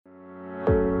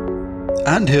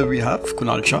And here we have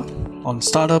Kunal Shah on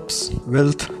startups,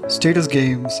 wealth, status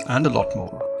games, and a lot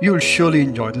more. You will surely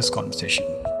enjoy this conversation.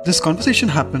 This conversation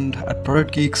happened at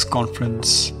Product Geeks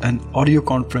conference, an audio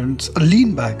conference, a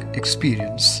lean back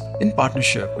experience in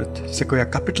partnership with Sequoia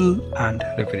Capital and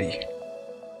Reverie.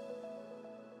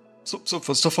 So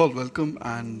first of all, welcome.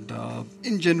 And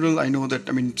in general, I know that,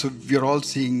 so we're all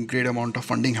seeing great amount of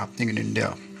funding happening in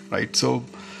India, right? So,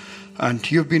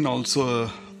 and you've been also,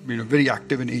 very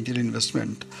active in angel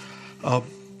investment.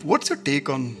 What's your take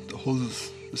on the whole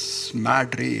this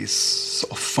mad race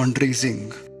of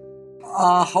fundraising?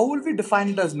 How will we define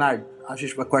it as mad?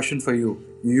 Ashish, a question for you.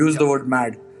 You use the word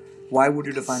mad. Why would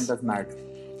you define it as mad?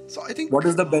 So I think What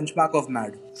is the benchmark of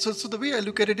mad? so. The way I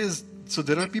look at it is, so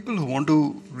there are people who want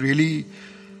to really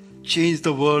change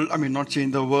the world. I mean, not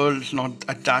change the world, not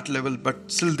at that level,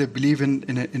 but still they believe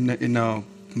in a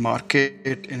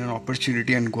market, in an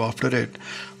opportunity, and go after it.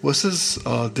 Versus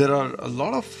there are a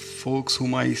lot of folks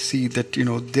whom I see that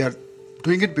they are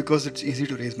doing it because it's easy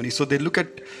to raise money. So they look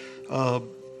at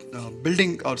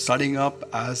building or starting up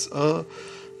as a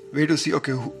way to see,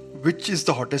 okay, which is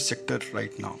the hottest sector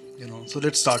right now. So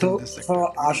let's start in this sector.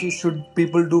 So Ashish, should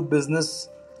people do business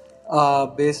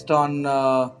based on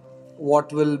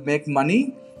what will make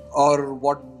money or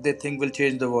what they think will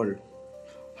change the world?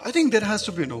 I think there has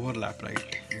to be an overlap,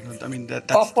 right?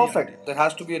 That's Perfect. There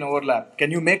has to be an overlap.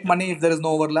 Can you make money if there is no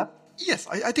overlap? Yes,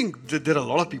 I think there are a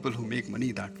lot of people who make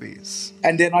money that ways.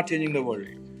 And they're not changing the world.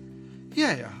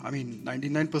 Yeah.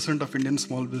 99% of Indian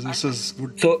small businesses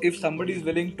would. So if somebody is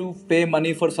willing to pay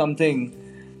money for something,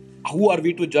 who are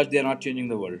we to judge they are not changing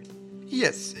the world?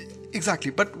 Yes, exactly.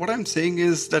 But what I'm saying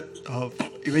is that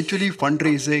eventually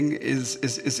fundraising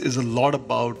is a lot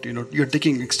about, you're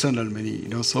taking external money,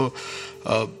 so.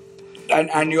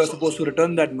 And you are supposed to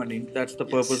return that money. That's the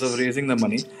purpose of raising the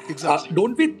money. Exactly.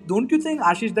 Don't you think,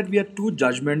 Ashish, that we are too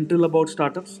judgmental about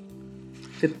startups?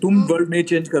 That तुम world नहीं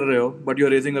change कर रहे हो, but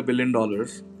you're raising $1 billion.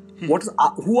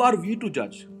 Who are we to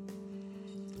judge?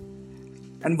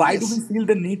 And why do we feel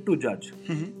the need to judge?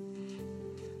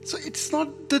 So it's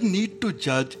not the need to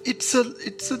judge. It's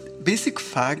a basic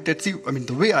fact that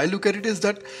the way I look at it is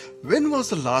that when was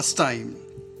the last time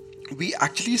we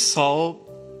actually saw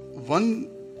one,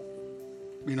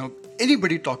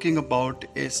 anybody talking about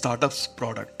a startup's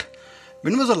product?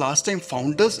 When was the last time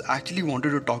founders actually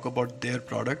wanted to talk about their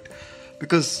product?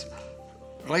 Because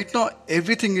right now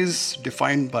everything is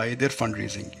defined by their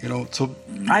fundraising, so.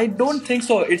 I don't think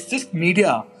so. It's just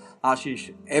media,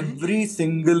 Ashish. Every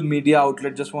single media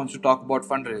outlet just wants to talk about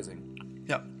fundraising.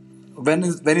 Yeah. When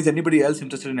is anybody else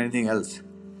interested in anything else?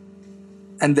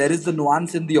 And there is the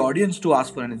nuance in the audience to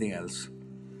ask for anything else.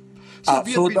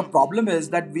 So the problem is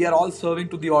that we are all serving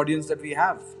to the audience that we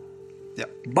have. Yeah.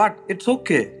 But it's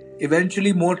okay.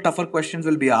 Eventually more tougher questions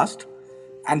will be asked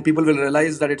and people will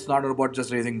realize that it's not about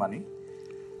just raising money.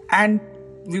 And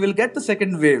we will get the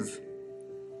second wave.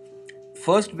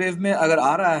 First wave में अगर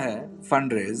आ रहा है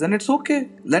fundraise, then it's okay.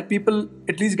 Let people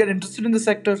at least get interested in the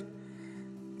sector.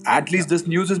 At least this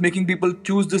news is making people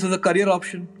choose this as a career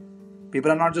option. People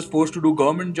are not just forced to do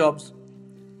government jobs.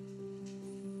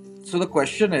 So the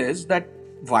question is that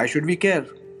why should we care?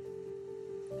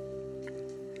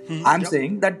 I'm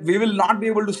saying that we will not be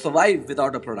able to survive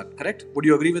without a product, correct? Would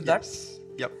you agree with that?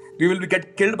 Yep. We will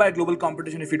get killed by global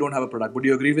competition if we don't have a product. Would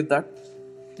you agree with that?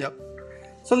 Yep.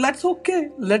 So that's okay.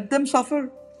 Let them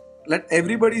suffer. Let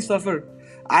everybody suffer.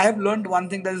 I have learned one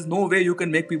thing. There is no way you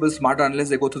can make people smarter unless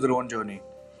they go through their own journey.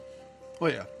 Oh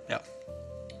yeah.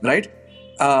 Right?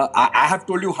 I have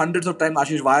told you hundreds of times,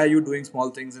 Ashish, why are you doing small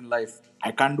things in life?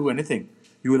 I can't do anything.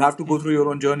 You will have to go through your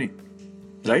own journey.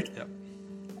 Right? Yeah.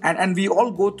 And we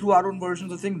all go through our own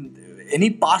versions of things. Any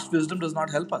past wisdom does not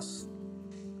help us.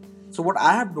 So what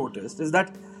I have noticed is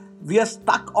that we are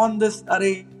stuck on this,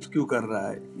 अरे क्यों कर रहा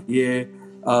है ये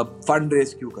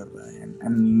fundraise क्यों कर रहा है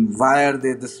and why are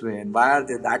they this way and why are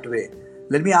they that way?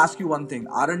 Let me ask you one thing.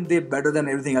 Aren't they better than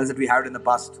everything else that we had in the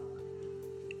past?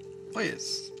 Oh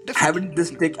yes.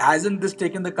 Definitely. Hasn't this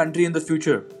taken the country in the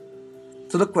future?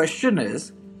 So the question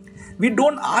is, we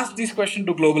don't ask these questions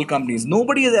to global companies.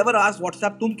 Nobody has ever asked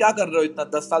WhatsApp, तुम क्या कर रहे हो इतना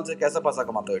 10 साल से कैसा पैसा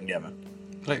कमाते हो इंडिया में?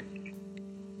 Right.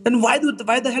 Then why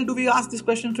the hell do we ask these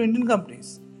questions to Indian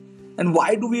companies? And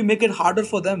why do we make it harder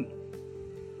for them?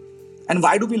 And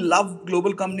why do we love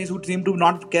global companies who seem to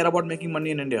not care about making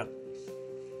money in India?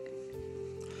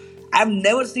 I've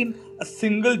never seen a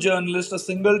single journalist, a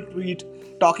single tweet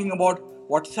talking about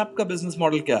WhatsApp का business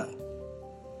model क्या है?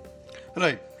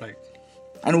 Right.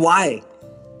 And why?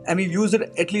 And we use it,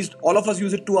 at least all of us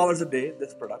use it 2 hours a day,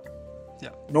 this product. Yeah.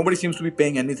 Nobody seems to be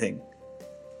paying anything.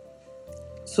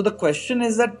 So the question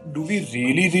is that do we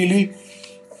really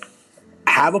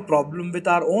have a problem with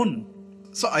our own?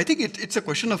 So I think it's a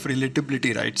question of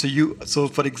relatability, right? So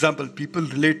for example, people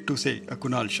relate to say a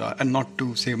Kunal Shah and not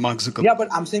to say Mark Yeah, Zuckerberg,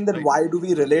 but I'm saying that right? why do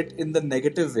we relate in the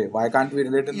negative way? Why can't we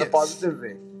relate in the Yes, positive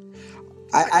way?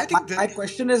 I think My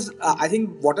question is, I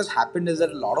think what has happened is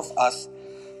that a lot of us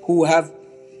who have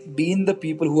been the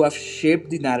people who have shaped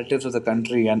the narratives of the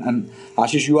country, and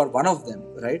Ashish, you are one of them,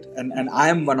 right? And I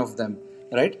am one of them,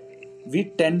 right? We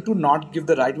tend to not give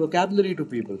the right vocabulary to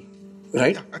people,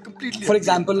 right? yeah, I completely For agree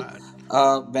on example,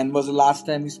 that. when was the last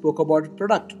time we spoke about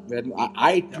product? When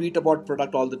I Yeah, tweet about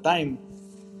product all the time,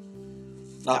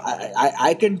 yeah,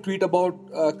 I can tweet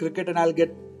about cricket and I'll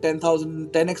get 10,000,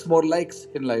 10x more likes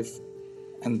in life.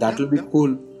 And that yeah, will be yeah.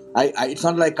 cool. It's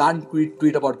not like I can't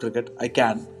tweet about cricket. I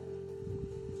can.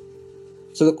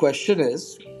 So the question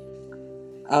is,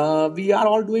 we are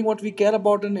all doing what we care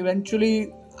about, and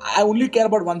eventually, I only care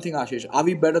about one thing, Ashish. Are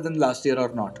we better than last year or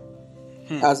not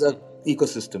as a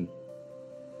ecosystem?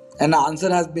 And the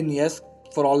answer has been yes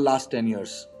for all last 10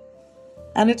 years.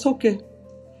 And it's okay.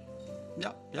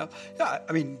 Yeah, yeah, yeah.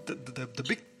 I mean, the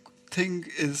big thing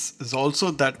is also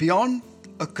that beyond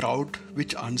a crowd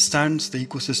which understands the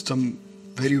ecosystem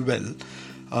very well,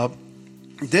 uh,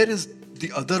 there is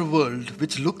the other world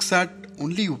which looks at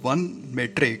only one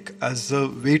metric as a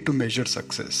way to measure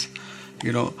success.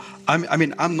 I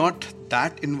mean, I'm not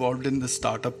that involved in the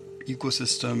startup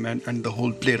ecosystem and the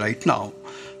whole play right now,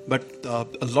 but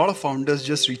a lot of founders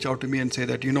just reach out to me and say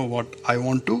that, you know what, I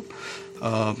want to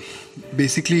uh,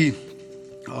 basically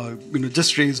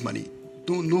just raise money.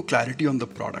 No clarity on the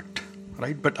product,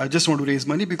 right? But I just want to raise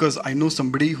money because I know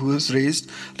somebody who has raised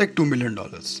like $2 million,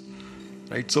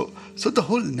 right? So the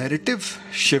whole narrative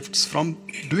shifts from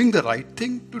doing the right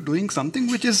thing to doing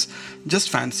something which is just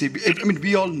fancy. I mean,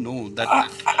 we all know that.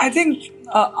 I think,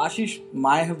 Ashish,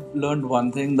 I have learned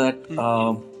one thing that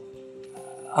uh,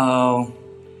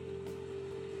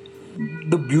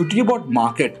 the beauty about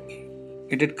market,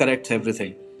 it corrects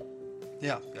everything.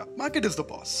 Yeah, yeah, market is the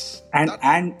boss. And That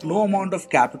and no totally. amount of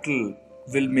capital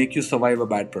will make you survive a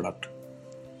bad product.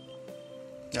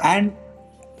 Yeah, And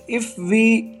if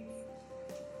we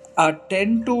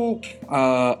tend to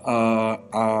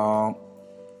uh,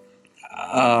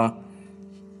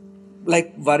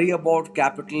 like worry about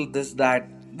capital, this, that,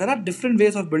 there are different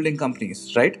ways of building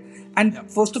companies, right? And yeah,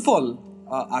 first of all,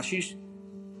 Ashish,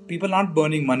 people aren't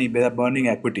burning money, they are burning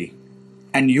equity.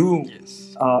 And you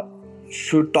yes, uh,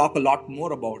 should talk a lot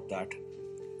more about that.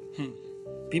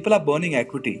 People are burning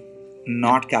equity, yeah.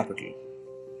 not capital.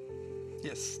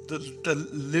 Yes,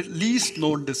 the least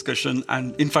known discussion,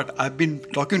 and in fact, I've been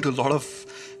talking to a lot of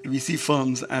VC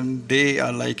firms, and they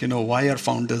are like, why are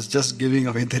founders just giving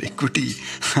away their equity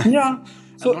Yeah. and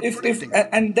So not if protecting it?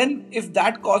 and then if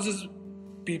that causes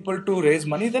people to raise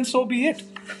money, then so be it,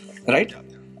 right?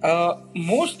 Yeah,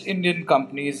 Most Indian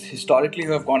companies historically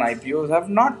who have gone IPOs have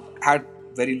not had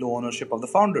very low ownership of the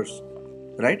founders,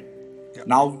 right? yeah,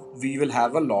 Now we will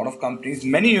have a lot of companies.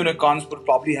 Many unicorns will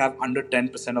probably have under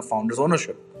 10% of founders'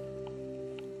 ownership.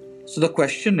 So the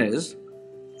question is,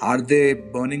 are they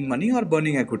burning money or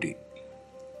burning equity?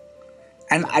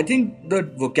 And yeah, I think the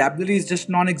vocabulary is just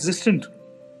non-existent.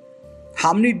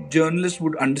 How many journalists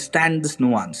would understand this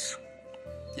nuance,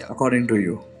 yeah, according to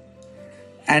you?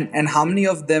 And how many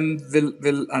of them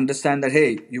will understand that,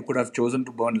 hey, you could have chosen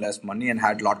to burn less money and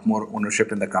had a lot more ownership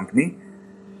in the company.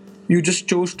 You just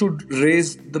chose to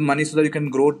raise the money so that you can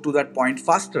grow to that point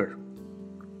faster.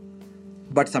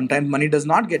 But sometimes money does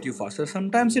not get you faster.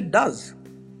 Sometimes it does.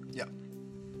 yeah.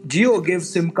 It Jio gave depends.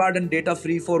 SIM card and data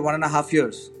free for 1.5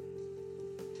 years.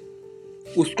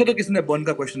 उसको तो किसी ने burn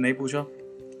का question नहीं पूछा.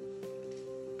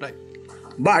 Right.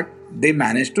 But they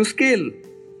managed to scale.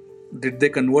 Did they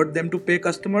convert them to pay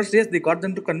customers? Yes, they got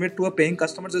them to convert to a paying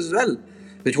customers as well,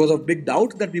 which was a big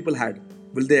doubt that people had.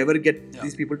 Will they ever get Yeah.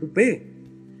 these people to pay?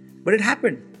 But it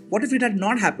happened. What if it had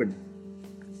not happened?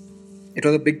 It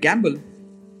was a big gamble.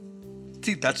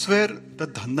 See, that's where the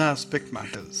dhanda aspect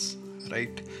matters,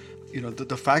 right?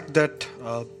 The fact that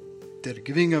they're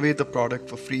giving away the product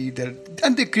for free,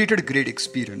 and they created a great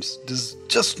experience. There's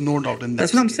just no doubt in that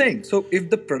That's what I'm statement. saying. So if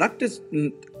the product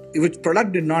if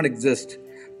product did not exist,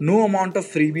 no amount of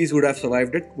freebies would have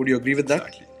survived it. Would you agree with that?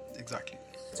 Exactly, exactly.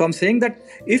 So I'm saying that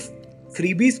if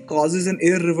freebies causes an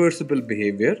irreversible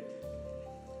behavior,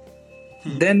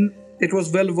 then it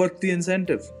was well worth the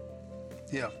incentive.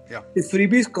 Yeah, yeah. If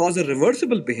freebies cause a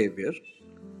reversible behavior,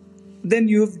 then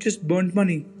you've just burnt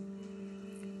money.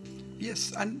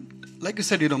 Yes, and like you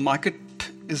said, market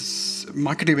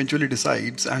eventually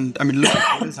decides, and I mean, look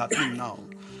at what is happening now.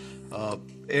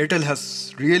 Airtel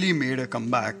has really made a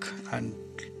comeback, and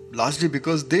largely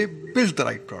because they built the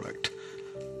right product.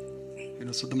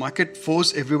 So the market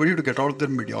forced everybody to get out of their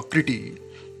mediocrity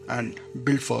and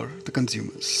build for the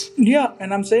consumers. Yeah,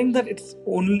 and I'm saying that it's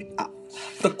only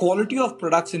the quality of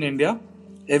products in India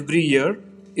every year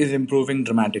is improving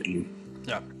dramatically.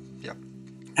 Yeah, yeah,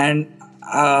 And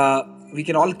we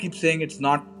can all keep saying it's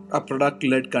not a product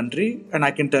led country. And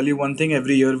I can tell you one thing,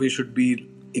 every year we should be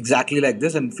exactly like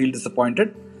this and feel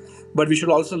disappointed. But we should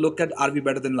also look at, are we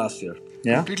better than last year?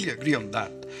 Yeah. completely agree on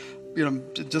that.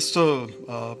 Just so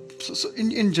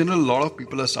in general, a lot of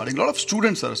people are starting, a lot of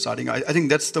students are starting. I think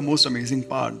that's the most amazing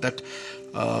part, that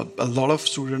a lot of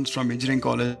students from engineering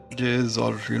colleges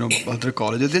or other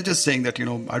colleges, they're just saying that I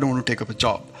don't want to take up a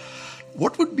job.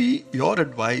 What would be your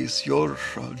advice, your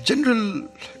general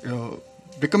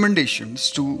recommendations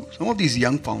to some of these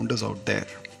young founders out there?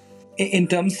 In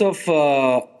terms of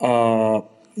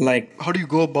like, How do you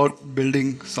go about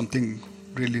building something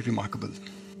really remarkable?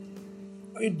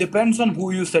 it depends on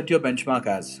who you set your benchmark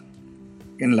as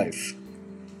in life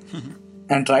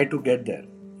and try to get there.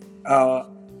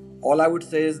 All I would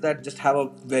say is that just have a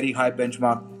very high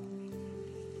benchmark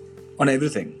on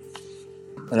everything,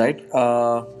 right?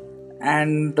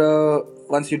 And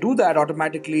once you do that,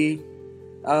 automatically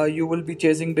you will be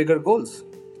chasing bigger goals.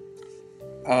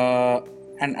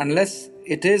 And unless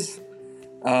it is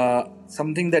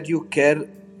something that you care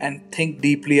and think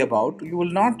deeply about, you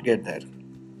will not get there.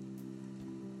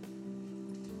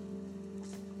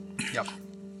 Yeah.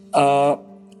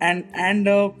 And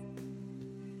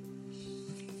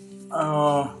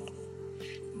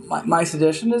my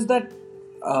suggestion is that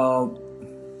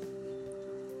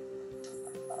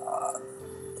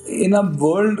in a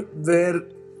world where a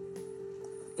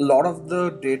lot of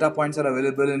the data points are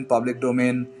available in public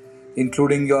domain,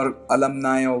 including your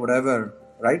alumni or whatever,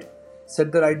 right?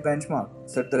 Set the right benchmark.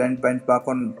 Set the right benchmark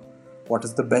on what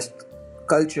is the best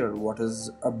culture, what is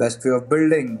a best way of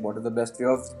building, what is the best way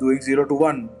of doing 0 to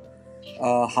 1.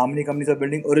 How many companies are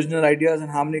building original ideas and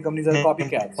how many companies are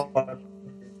copycats,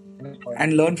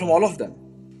 and learn from all of them.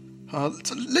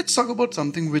 So let's talk about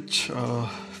something which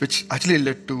actually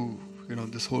led to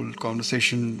this whole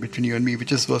conversation between you and me,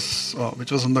 which was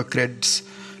on the creds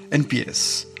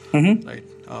NPS, right?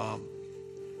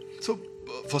 So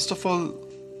first of all,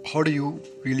 how do you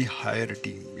really hire a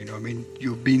team?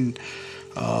 You've been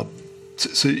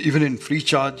so even in free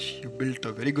charge, you built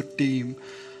a very good team,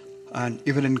 and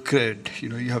even in cred,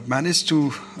 you have managed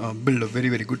to build a very,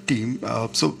 very good team.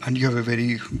 And you have a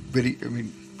very, very,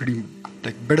 pretty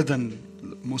like better than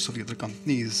most of the other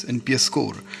companies NPS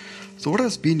score. So what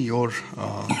has been your?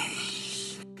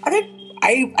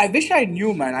 I wish I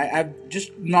knew, man. I've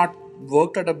just not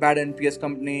worked at a bad NPS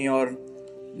company or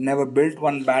never built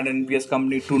one bad NPS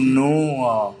company to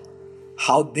know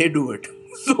how they do it.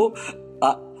 So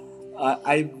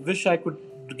I wish I could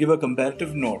give a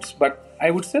comparative notes, but I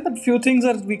would say that few things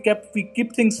are we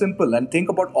keep things simple and think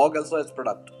about org also as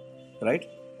product, right?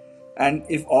 And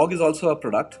if org is also a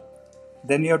product,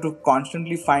 then you have to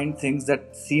constantly find things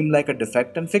that seem like a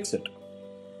defect and fix it.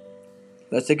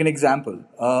 Let's take an example.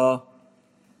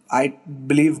 I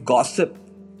believe gossip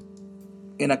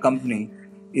in a company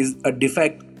is a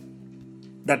defect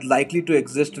that likely to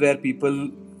exist where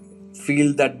people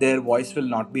feel that their voice will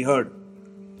not be heard.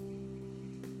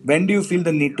 When do you feel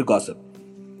the need to gossip?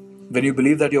 When you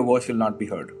believe that your voice will not be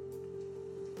heard.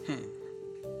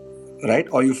 Right?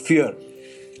 Or you fear.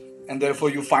 And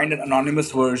therefore you find an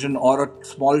anonymous version or a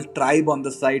small tribe on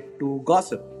the site to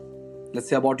gossip. Let's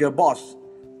say about your boss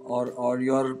or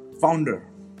your founder.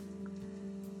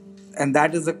 And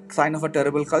that is a sign of a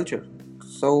terrible culture.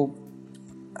 So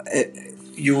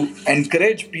you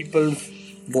encourage people's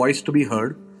voice to be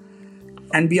heard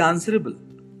and be answerable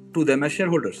to them as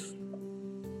shareholders.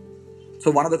 So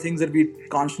one of the things that we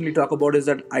constantly talk about is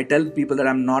that I tell people that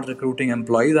I'm not recruiting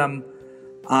employees,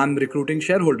 I'm recruiting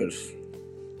shareholders.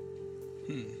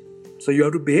 So you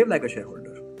have to behave like a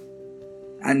shareholder.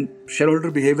 And shareholder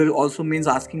behavior also means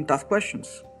asking tough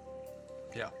questions.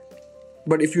 Yeah.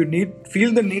 But if you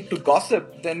feel the need to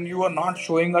gossip, then you are not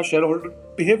showing a shareholder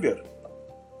behavior.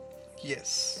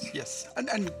 Yes.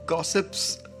 And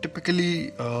gossips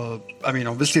typically,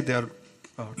 obviously they are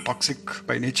toxic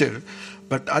by nature,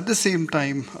 but at the same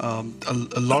time,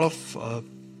 a lot of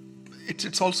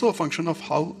it's also a function of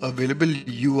how available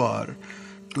you are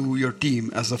to your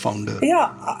team as a founder.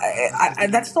 Yeah,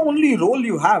 and that's the only role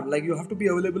you have. Like you have to be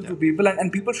available to people,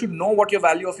 and people should know what your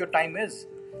value of your time is.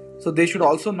 So they should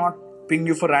also not ping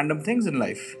you for random things in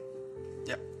life.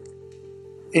 Yeah.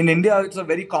 In India, it's a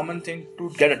very common thing to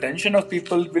get attention of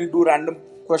people will do random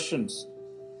questions.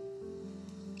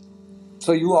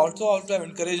 So you also have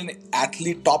encouraged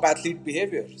an top athlete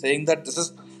behavior, saying that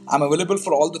I'm available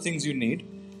for all the things you need,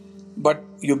 but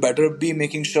you better be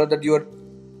making sure that you are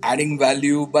adding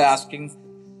value by asking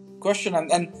question,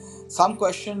 and some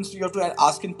questions you have to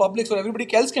ask in public so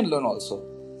everybody else can learn also.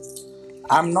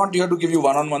 I'm not here to give you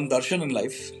one-on-one darshan in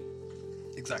life.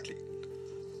 Exactly.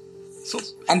 So,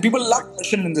 And people love like,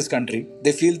 darshan in this country.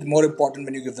 They feel more important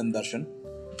when you give them darshan.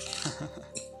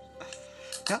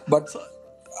 yeah. But So,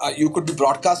 you could be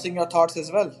broadcasting your thoughts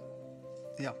as well.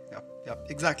 yeah,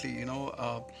 exactly.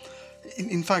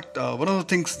 In fact, one of the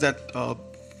things that uh,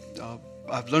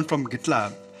 I've learned from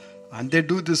GitLab, and they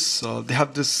do this, they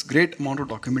have this great amount of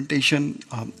documentation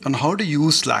on how to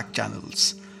use Slack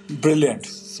channels. Brilliant.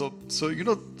 So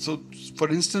for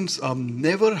instance,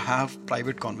 never have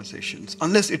private conversations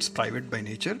unless it's private by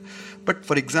nature. But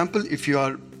for example, if you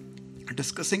are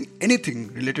discussing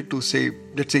anything related to, say,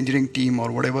 let's say engineering team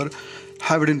or whatever,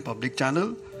 have it in public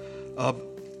channel. Uh,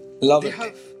 Love they it.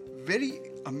 have very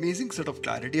amazing set of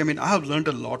clarity. I mean, I have learned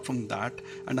a lot from that,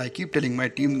 and I keep telling my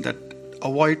team that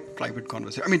avoid private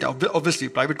conversation. I mean, obviously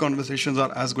private conversations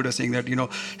are as good as saying that,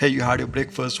 hey, you had your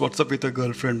breakfast, what's up with your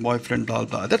girlfriend, boyfriend, blah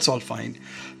blah, that's all fine.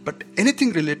 But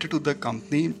anything related to the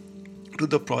company, to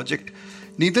the project,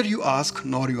 neither you ask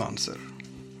nor you answer.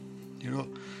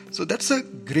 So that's a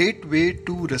great way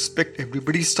to respect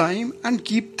everybody's time and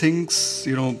keep things,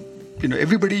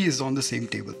 everybody is on the same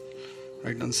table,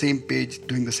 right, on the same page,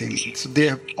 doing the same thing. So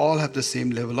all have the same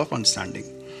level of understanding.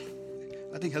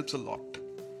 I think helps a lot.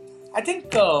 I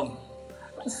think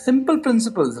simple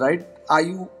principles, right? Are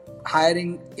you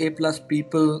hiring A plus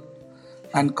people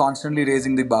and constantly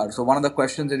raising the bar? So one of the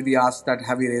questions that we ask that,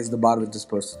 have you raised the bar with this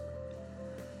person?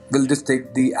 Will this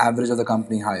take the average of the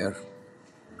company higher?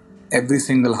 Every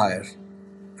single hire,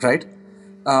 right?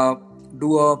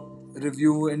 Do a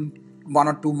review in 1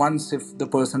 or 2 months if the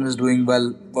person is doing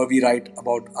well, where we write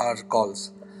about our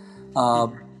calls.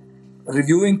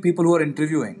 Reviewing people who are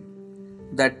interviewing,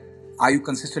 that are you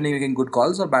consistently making good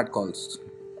calls or bad calls?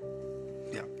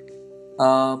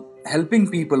 Yeah. Helping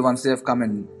people once they have come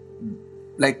in,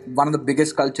 like one of the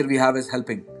biggest culture we have is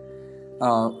helping.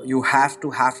 You have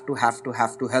to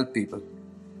help people.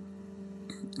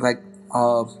 Like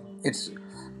it's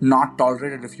not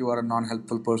tolerated if you are a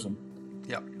non-helpful person.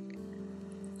 Yeah.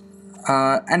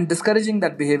 And discouraging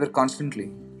that behavior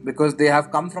constantly, because they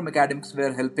have come from academics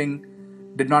where helping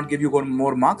did not give you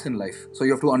more marks in life, so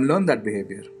you have to unlearn that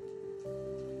behavior.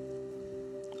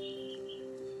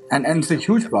 And it's a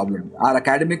huge problem. Our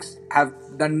academics have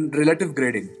done relative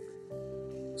grading,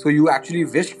 so you actually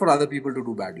wish for other people to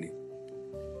do badly.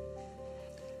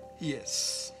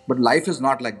 Yes. But life is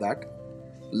not like that.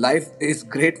 Life is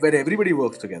great where everybody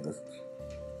works together.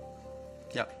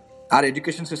 Yeah. Our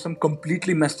education system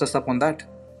completely messed us up on that.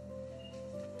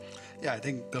 Yeah, I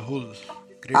think the whole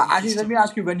Ashish, let me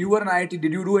ask you, when you were in IIT,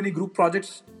 did you do any group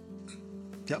projects?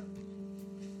 Yeah.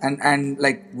 And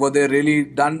like, were they really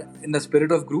done in the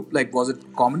spirit of group? Like, was it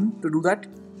common to do that?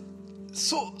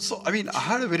 So I mean, I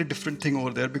had a very different thing over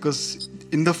there, because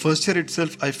in the first year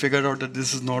itself, I figured out that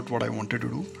this is not what I wanted to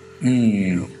do.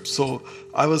 So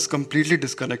I was completely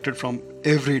disconnected from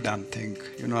every damn thing.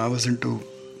 I was into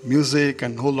music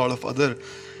and a whole lot of other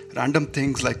random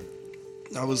things, like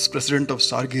I was president of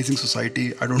Stargazing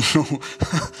Society. I don't know,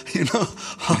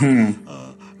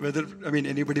 whether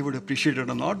anybody would appreciate it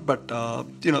or not. But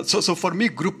so for me,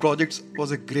 group projects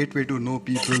was a great way to know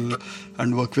people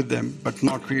and work with them, but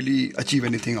not really achieve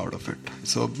anything out of it.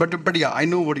 So, but yeah, I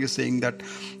know what you're saying, that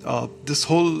this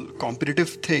whole competitive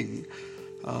thing.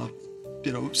 So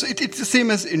it's the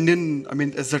same as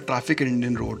as the traffic in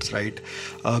Indian roads, right?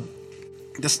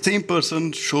 The same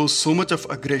person shows so much of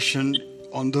aggression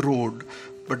on the road,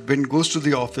 but when goes to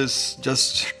the office,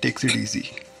 just takes it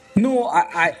easy. No,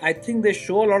 I think they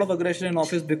show a lot of aggression in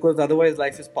office because otherwise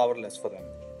life is powerless for them.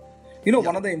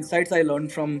 One of the insights I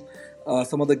learned from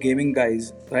some of the gaming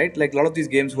guys, right? Like a lot of these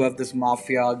games who have this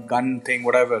mafia, gun thing,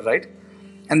 whatever, right?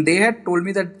 And they had told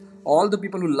me that all the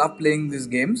people who love playing these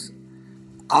games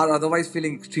are otherwise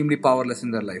feeling extremely powerless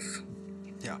in their life.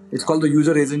 Yeah. It's called the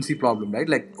user agency problem, right?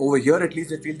 Like over here, at least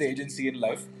they feel the agency in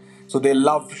life. So they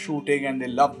love shooting and they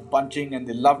love punching and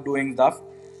they love doing stuff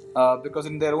because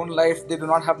in their own life, they do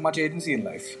not have much agency in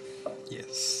life.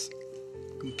 Yes,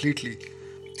 completely.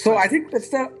 So I think that's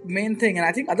the main thing. And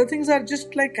I think other things are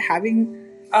just like having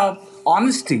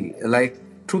honesty. Like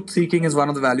truth seeking is one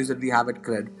of the values that we have at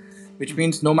Cred, which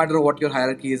means no matter what your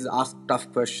hierarchy is, ask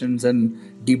tough questions and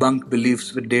debunk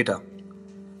beliefs with data.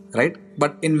 Right?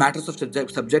 But in matters of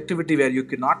subjectivity where you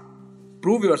cannot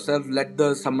prove yourself, let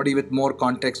somebody with more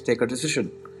context take a decision.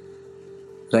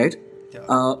 Right?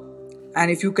 Yeah. And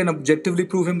if you can objectively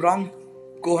prove him wrong,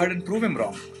 go ahead and prove him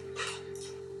wrong.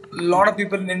 A lot of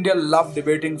people in India love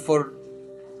debating for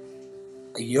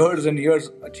years and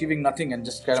years, achieving nothing and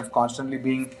just kind of constantly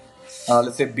being,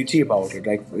 let's say, bitchy about it,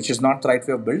 like, which is not the right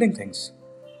way of building things.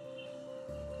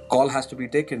 Call has to be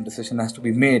taken, decision has to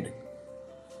be made.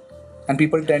 And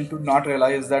people tend to not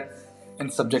realize that in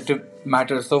subjective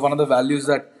matters. So one of the values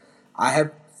that I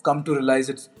have come to realize,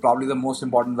 it's probably the most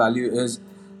important value, is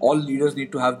all leaders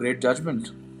need to have great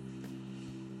judgment.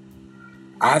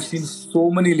 I have seen so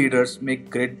many leaders make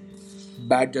great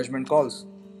bad judgment calls.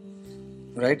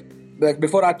 Right? Like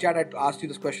before our chat, I asked you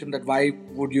this question, that why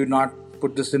would you not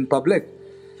put this in public?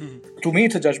 To me,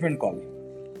 it's a judgment call.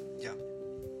 Yeah.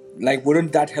 Like,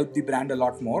 wouldn't that help the brand a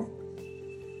lot more?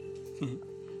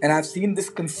 And I've seen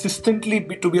this consistently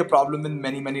to be a problem in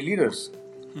many, many leaders.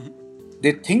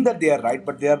 They think that they are right,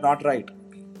 but they are not right.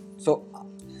 So,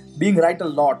 being right a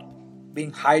lot,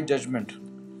 being high judgment,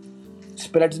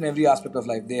 spreads in every aspect of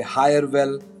life. They hire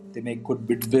well, they make good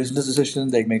business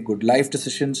decisions, they make good life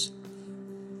decisions.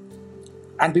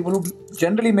 And people who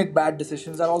generally make bad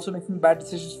decisions are also making bad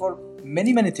decisions for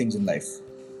many, many things in life.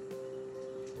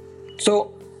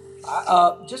 So,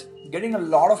 just getting a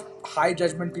lot of high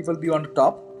judgment people be on the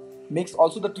top makes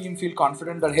also the team feel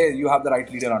confident that, hey, you have the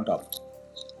right leader on top.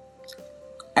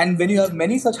 And when you have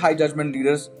many such high judgment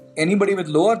leaders, anybody with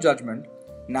lower judgment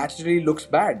naturally looks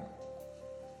bad.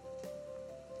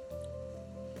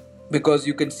 Because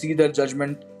you can see their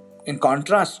judgment in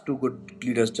contrast to good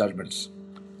leaders' judgments.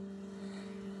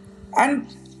 And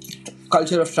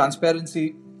culture of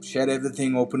transparency, share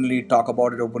everything openly, talk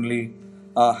about it openly,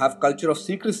 have culture of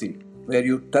secrecy, where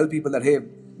you tell people that, hey,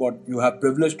 what you have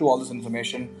privilege to all this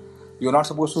information. You're not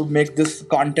supposed to make this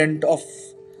content of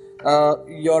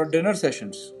your dinner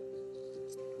sessions.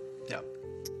 Yeah.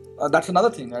 That's another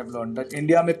thing I've learned, that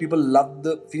India, mein people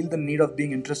feel the need of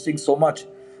being interesting so much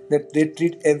that they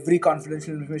treat every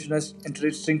confidential information as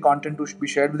interesting content to be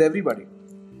shared with everybody.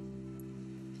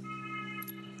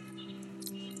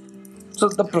 So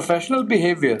the professional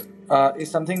behavior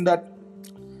is something that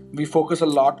we focus a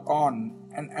lot on,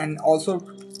 and also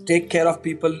take care of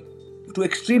people to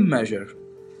extreme measure,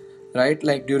 right?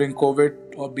 Like during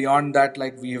COVID or beyond that,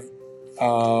 like we've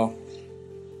uh,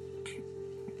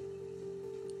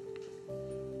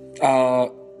 uh,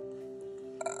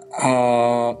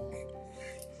 uh,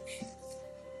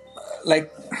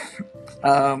 like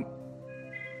um,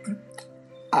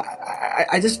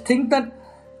 I just think that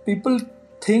people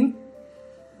think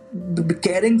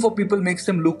caring for people makes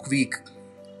them look weak.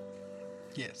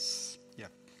 Yes. Yeah.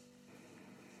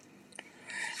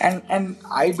 And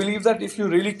I believe that if you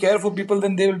really care for people,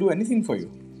 then they will do anything for you.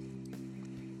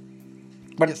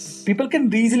 But Yes. people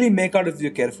can easily make out if they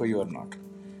care for you or not.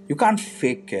 You can't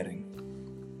fake caring.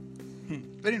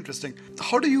 Very interesting.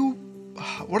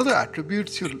 What are the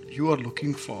attributes you are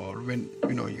looking for when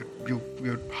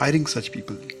you're hiring such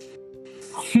people?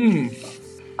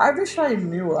 I wish I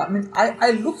knew. I mean,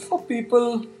 I look for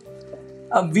people.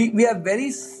 We are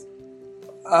very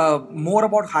more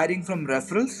about hiring from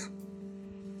referrals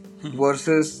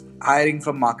versus hiring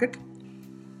from market.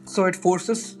 So it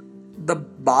forces the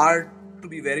bar to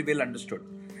be very well understood.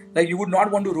 Like, you would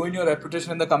not want to ruin your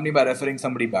reputation in the company by referring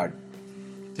somebody bad.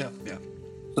 Yeah. Yeah.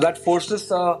 So that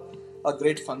forces a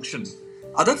great function.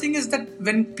 Other thing is that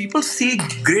when people see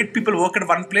great people work at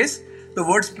one place, the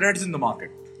word spreads in the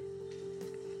market.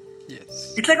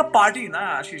 Yes. It's like a party,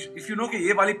 na Ashish. If you know कि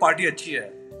ये वाली party अच्छी है,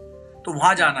 तो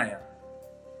वहाँ जाना है.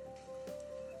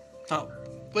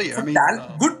 Well, yeah, So I mean,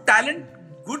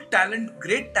 good talent,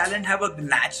 great talent have a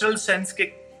natural sense के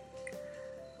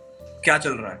क्या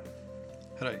चल रहा है.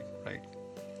 right.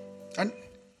 And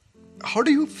how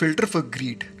do you filter for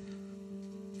greed?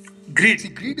 Greed. See,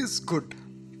 greed is good.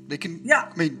 They can, Yeah.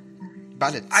 I mean,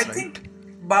 balance, I right? think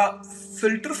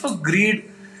filter for greed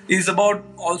is about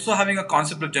also having a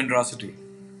concept of generosity.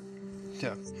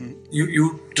 Yeah.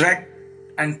 You track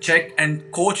and check and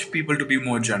coach people to be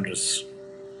more generous.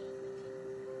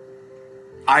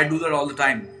 I do that all the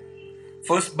time.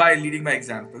 First, by leading by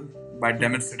example, by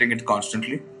demonstrating it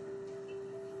constantly,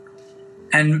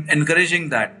 and encouraging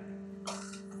that,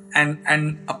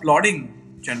 and applauding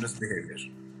generous behavior.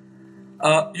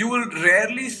 You will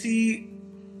rarely see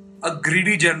a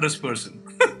greedy, generous person.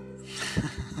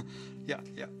 Yeah.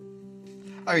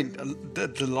 I mean,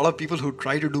 there's a lot of people who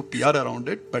try to do PR around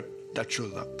it, but that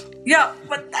shows up. Yeah,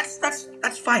 but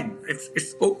that's fine.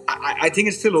 I think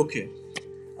it's still okay.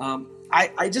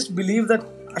 I just believe that,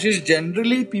 Ashish,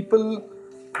 generally people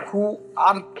who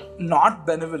are not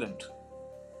benevolent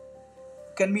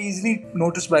can be easily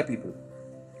noticed by people.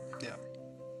 Yeah.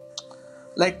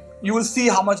 Like, you will see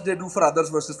how much they do for others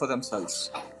versus for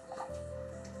themselves,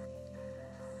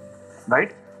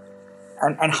 right?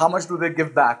 And how much do they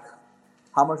give back?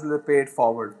 How much do they pay it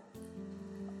forward?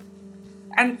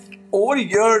 And over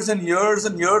years and years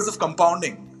and years of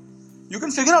compounding, you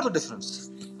can figure out the difference.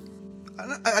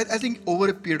 I think over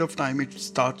a period of time it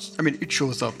starts, I mean, it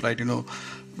shows up, right?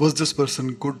 Was this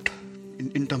person good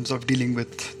in terms of dealing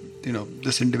with,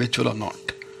 this individual or not,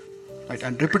 right?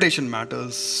 And reputation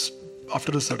matters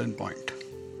after a certain point.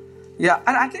 Yeah,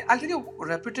 and I'll tell you,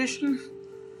 reputation,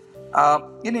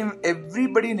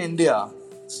 everybody in India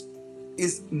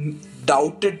is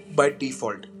doubted by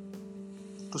default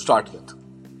to start with.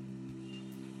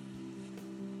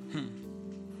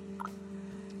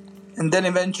 And then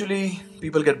eventually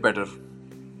people get better.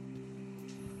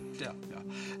 Yeah.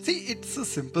 See, it's a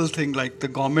simple thing, like the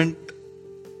government,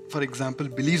 for example,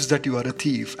 believes that you are a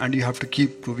thief and you have to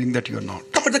keep proving that you are not.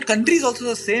 But the country is also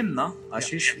the same, na,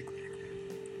 Ashish? Yeah.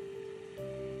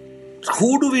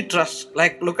 Who do we trust?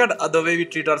 Like, look at the way we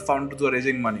treat our founders who are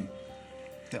raising money.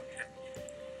 Yeah.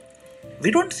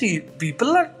 We don't see, people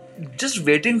are just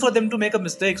waiting for them to make a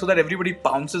mistake so that everybody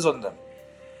pounces on them.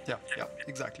 Yeah,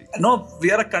 exactly. No, we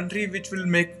are a country which will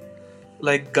make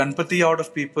like Ganpati out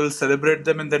of people, celebrate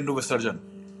them and then do Visarjan.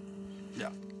 Yeah.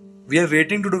 We are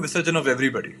waiting to do Visarjan of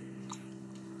everybody.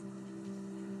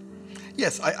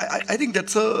 Yes, I think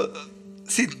that's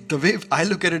see, the way I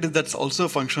look at it is that's also a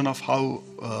function of how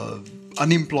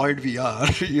unemployed we are.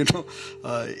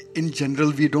 In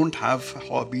general, we don't have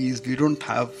hobbies, we don't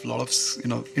have a lot of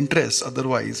interests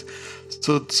otherwise.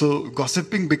 So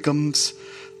gossiping becomes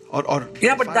or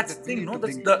yeah, but that's the thing, no?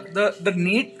 That's the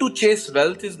need to chase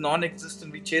wealth is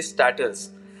non-existent. We chase status,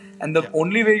 and the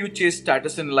only way you chase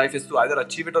status in life is to either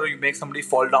achieve it or you make somebody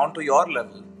fall down to your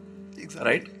level.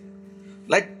 Exactly. Right?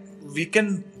 Like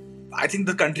I think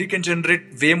the country can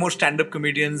generate way more stand-up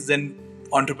comedians than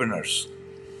entrepreneurs.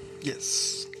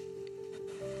 Yes.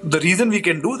 The reason we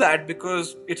can do that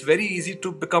because it's very easy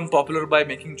to become popular by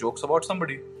making jokes about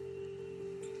somebody.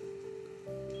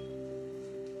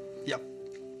 Yeah.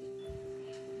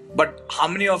 But how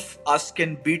many of us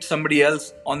can beat somebody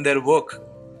else on their work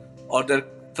or the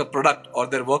product or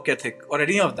their work ethic or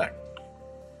any of that?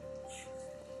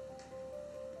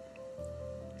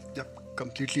 Yep,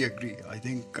 completely agree. I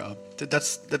think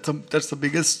that's the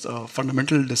biggest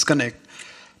fundamental disconnect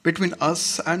between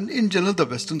us and in general the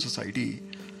Western society,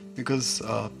 because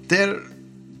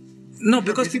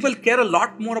because people care a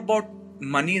lot more about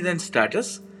money than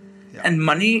status. Yeah. And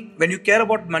money, when you care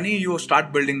about money, you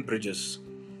start building bridges.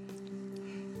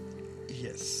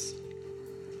 Yes.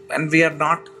 And we are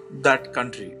not that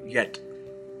country yet.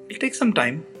 It'll take some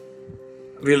time.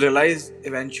 We'll realize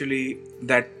eventually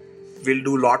that we'll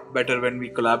do a lot better when we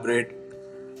collaborate,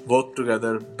 work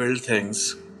together, build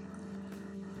things,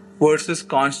 versus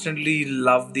constantly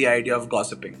love the idea of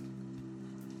gossiping.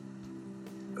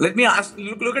 Let me ask,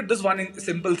 look at this one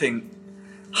simple thing.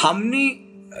 How many,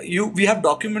 we have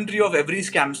documentary of every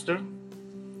scamster,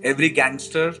 every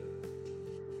gangster,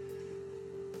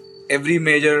 every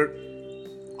major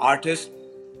artist,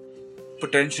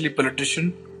 potentially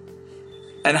politician,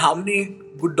 and how many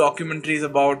good documentaries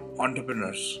about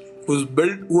entrepreneurs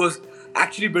who has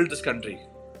actually built this country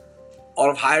or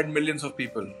have hired millions of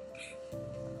people.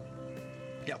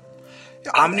 Yeah.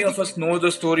 How many of us know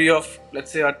the story of,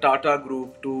 let's say, a Tata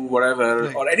Group to whatever,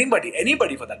 right, or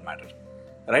anybody for that matter,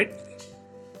 right?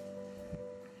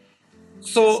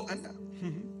 So, yes,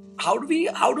 how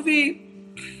do we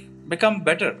become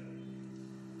better?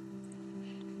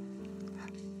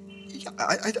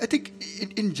 I think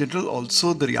in general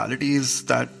also the reality is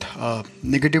that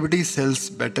negativity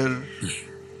sells better.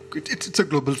 It's a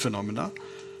global phenomena.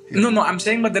 No, I'm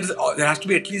saying, but there has to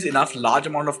be at least enough large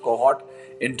amount of cohort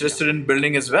interested in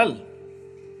building as well.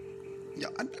 Yeah,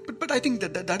 but I think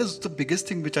that is the biggest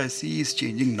thing which I see is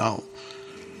changing now.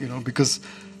 Because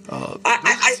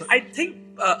I think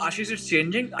Ashish, it's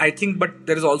changing. I think, but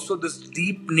there is also this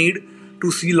deep need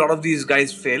to see a lot of these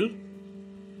guys fail.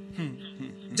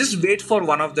 Just wait for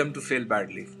one of them to fail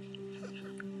badly.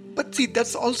 But see,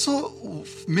 that's also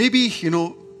maybe,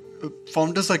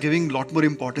 founders are giving a lot more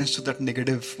importance to that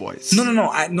negative voice. No.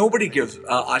 Nobody gives.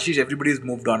 Ashish, everybody's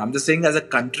moved on. I'm just saying as a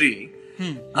country,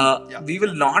 we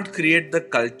will not create the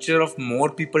culture of more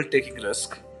people taking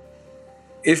risk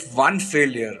if one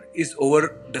failure is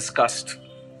over discussed.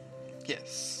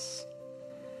 Yes.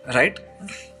 Right?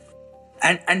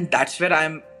 And that's where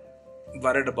I'm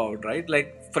worried about, right?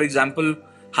 Like, for example,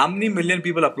 how many million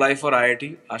people apply for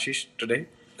IIT, Ashish, today?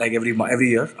 Like every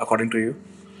year, according to you?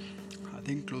 I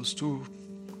think close to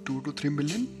 2 to 3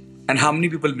 million. And how many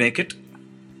people make it?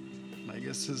 My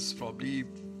guess is probably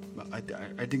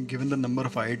I think given the number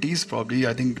of IITs, probably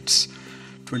I think it's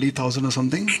 20,000 or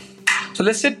something. So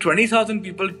let's say 20,000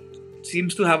 people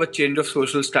seems to have a change of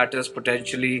social status,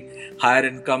 potentially higher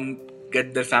income,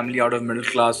 get their family out of middle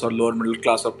class or lower middle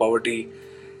class or poverty,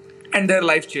 and their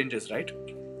life changes, right?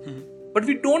 But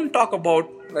we don't talk about,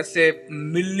 let's say,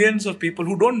 millions of people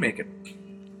who don't make it.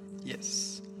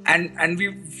 Yes. And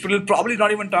we will probably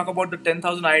not even talk about the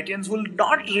 10,000 IITians who will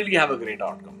not really have a great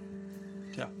outcome.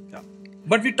 Yeah. Yeah.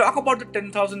 But we talk about the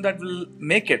 10,000 that will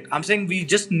make it. I'm saying we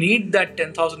just need that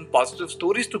 10,000 positive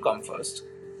stories to come first.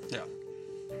 Yeah.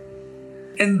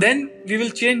 And then we will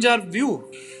change our view.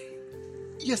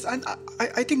 Yes, and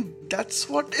I think that's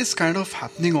what is kind of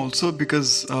happening also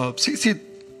because see,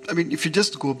 I mean, if you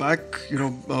just go back,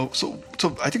 so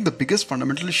I think the biggest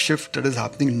fundamental shift that is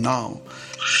happening now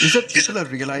is that people are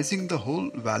realizing the whole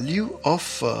value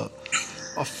of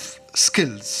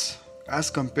skills as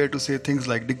compared to say things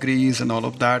like degrees and all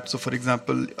of that. So, for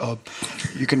example,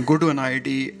 you can go to an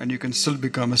IIT and you can still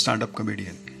become a stand-up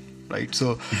comedian, right?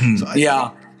 So I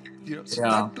Yeah. so Yeah.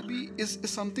 that to me is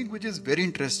something which is very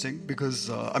interesting because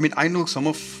I mean I know some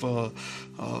of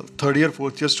third year,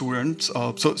 fourth year students.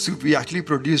 So we actually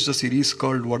produced a series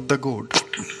called "What the Goat,"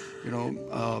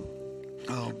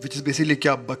 which is basically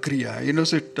 "Kya Bakri Hai."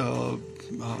 So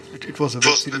it was a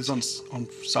web series on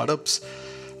startups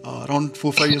around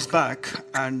 4-5 years back,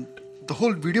 and the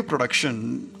whole video production,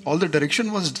 all the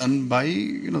direction was done by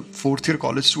fourth year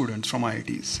college students from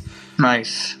IITs.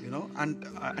 Nice.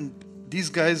 And these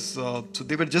guys, so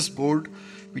they were just bored.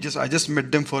 I just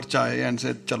met them for chai and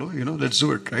said, "Chalo, let's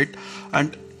do it," right?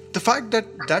 And the fact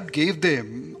that gave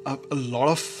them a lot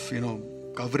of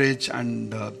coverage,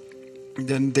 and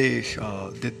then they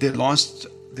launched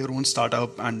their own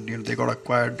startup, and they got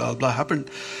acquired. Blah blah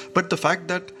happened, but the fact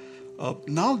that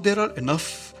now there are enough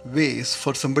ways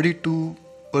for somebody to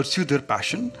pursue their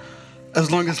passion, as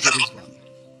long as there is one.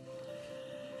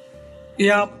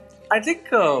 Yeah, I think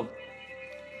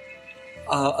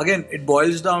again it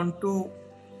boils down to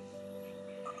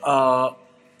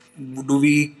do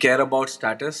we care about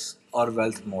status or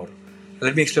wealth more?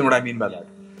 Let me explain what I mean by that.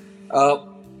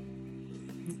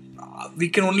 We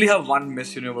can only have one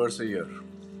Miss Universe a year,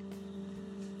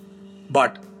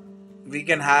 but we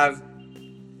can have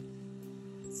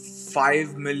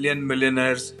 5 million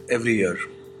millionaires every year.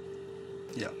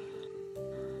 Yeah.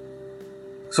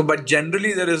 So, but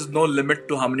generally there is no limit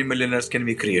to how many millionaires can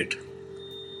we create.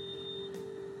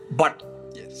 But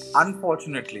Yes.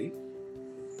 unfortunately,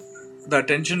 the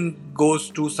attention goes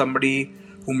to somebody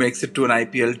who makes it to an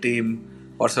IPL team,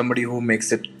 or somebody who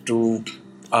makes it to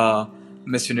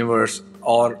Miss Universe,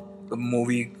 or the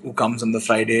movie who comes on the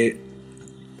Friday.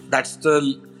 That's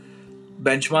the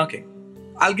benchmarking.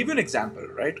 I'll give you an example,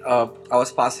 right? I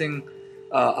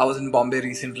was in Bombay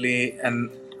recently, and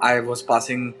I was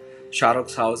passing Shah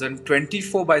Rukh's house, and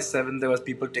 24/7 there was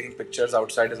people taking pictures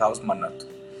outside his house, Mannat.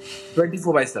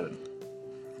 24/7.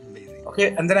 Amazing. Okay,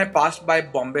 and then I passed by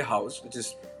Bombay House, which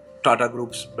is Tata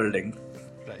Group's building,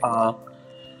 Right.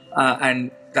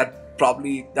 and that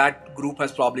group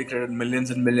has probably created millions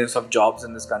and millions of jobs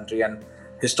in this country, and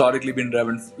historically been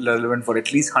relevant for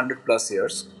at least 100+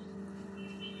 years.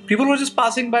 People were just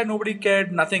passing by, nobody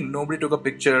cared, nothing, nobody took a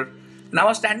picture, and I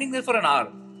was standing there for an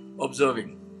hour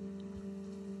observing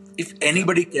if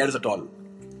anybody cares at all,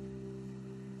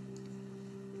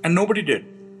 and nobody did.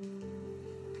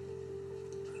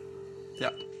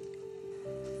 Yeah.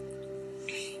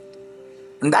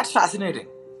 And that's fascinating.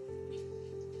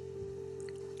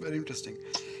 Very interesting.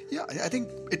 Yeah, I think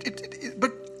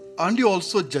but aren't you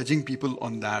also judging people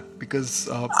on that? Because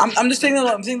I'm just saying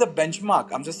I'm saying the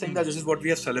benchmark. I'm just saying that this is what we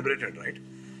have celebrated, right?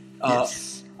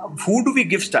 yes, Who do we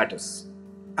give status?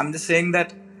 I'm just saying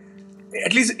that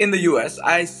at least in the US,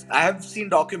 I have seen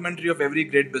documentary of every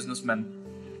great businessman.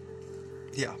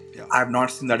 yeah, I have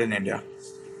not seen that in India.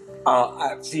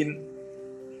 I've seen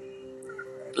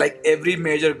like every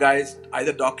major guy's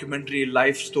either documentary,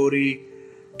 life story,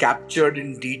 captured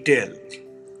in detail.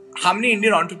 How many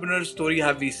Indian entrepreneurs' story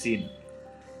have we seen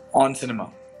on cinema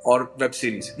or web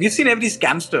series? We've seen every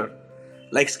scamster,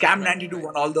 like Scam 92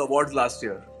 won all the awards last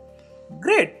year.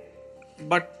 Great,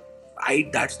 but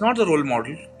that's not the role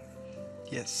model.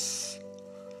 yes.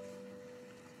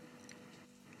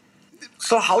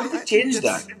 So how do we I think change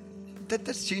that?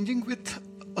 That's changing with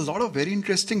a lot of very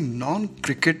interesting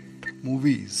non-cricket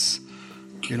movies,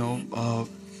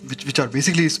 which are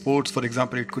basically sports. For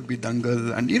example, it could be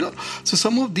Dangal, and so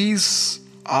some of these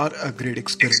are a great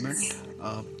experiment.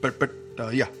 But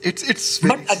yeah, it's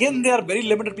very, But again, they are very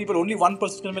limited people. Only one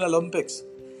person can win Olympics.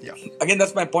 yeah, Again,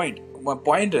 that's my point. My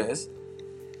point is,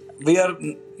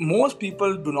 most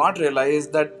people do not realize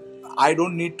that I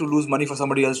don't need to lose money for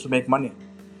somebody else to make money.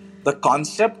 The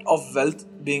concept of wealth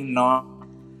being not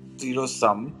zero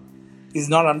sum is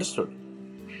not understood.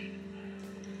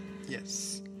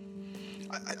 Yes.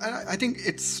 I think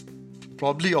it's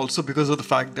probably also because of the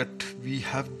fact that we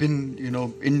have been,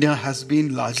 India has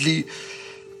been largely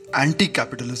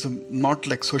anti-capitalism, not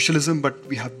like socialism, but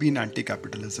we have been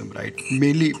anti-capitalism, right?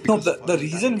 Mainly No, because of the our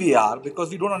reason we are because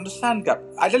we don't understand cap.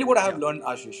 I'll tell you what I have learned,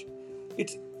 Ashish.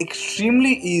 It's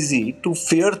extremely easy to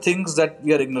fear things that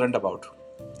we are ignorant about.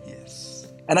 yes,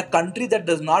 And a country that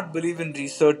does not believe in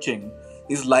researching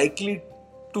is likely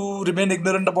to remain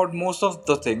ignorant about most of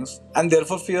the things and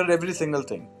therefore fear every single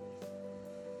thing.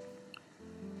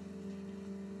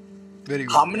 very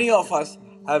well How put. many of us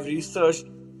have researched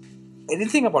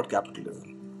anything about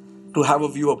capitalism to have a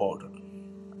view about it?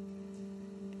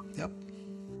 Yep.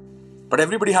 But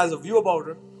everybody has a view about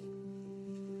it.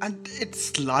 And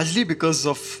it's largely because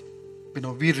of,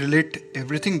 we relate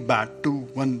everything back to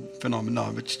one phenomena,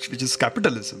 which is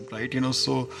capitalism, right?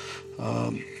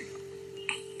 Um,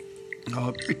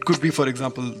 it could be, for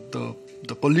example,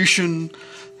 the pollution,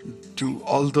 to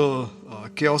all the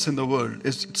chaos in the world.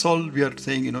 It's all, we are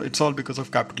saying, it's all because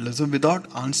of capitalism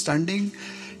without understanding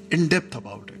in depth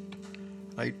about it,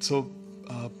 right? So,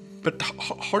 but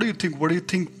how do you think? What do you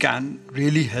think can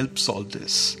really help solve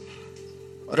this,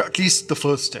 or at least the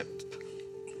first step?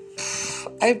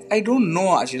 I don't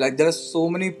know actually. Like there are so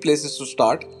many places to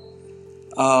start.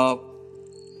 Uh,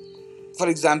 for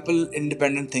example,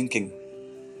 independent thinking.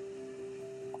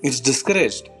 It's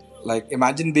discouraged. Like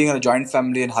imagine being in a joint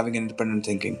family and having independent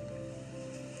thinking.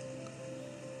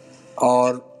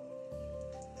 Or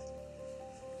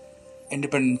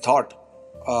independent thought,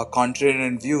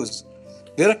 contrarian views.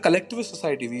 We're a collectivist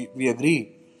society. We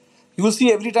agree. You will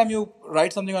see every time you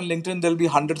write something on LinkedIn, there'll be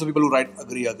hundreds of people who write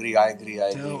agree, agree, I agree, I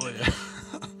agree. Oh yeah.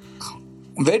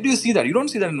 Where do you see that? You don't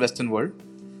see that in Western world.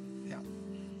 Yeah.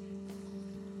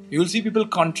 You will see people do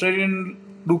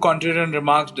contrarian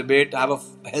remarks, debate, have a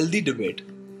healthy debate.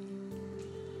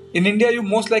 In India, you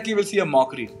most likely will see a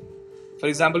mockery. For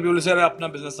example, people will say,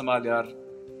 "अपना business संभाल यार,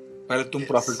 पहले तुम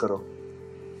profit Yes. करो."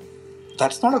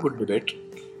 That's not a good debate.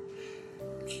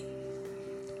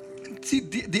 See,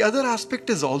 the other aspect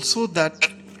is also that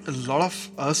a lot of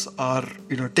us are,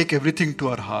 take everything to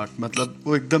our heart. मतलब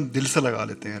वो एकदम दिल से लगा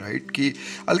लेते हैं, right? कि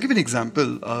I'll give you an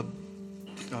example. Uh,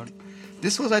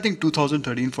 this was, I think,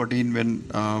 2013-14 when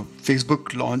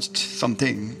Facebook launched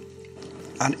something,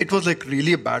 and it was like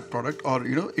really a bad product, or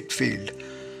it failed.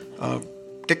 Uh,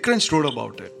 TechCrunch wrote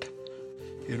about it,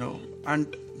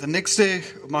 and the next day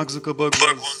Mark Zuckerberg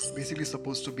was basically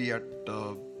supposed to be at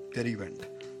their event,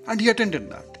 and he attended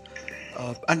that.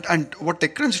 And what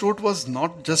TechCrunch wrote was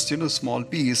not just small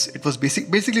piece. It was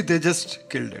basically they just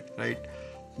killed it, right?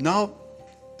 Now,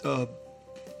 uh,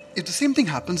 if the same thing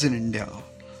happens in India,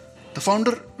 the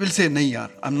founder will say, "Nahi yaar,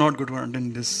 I'm not going to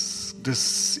attend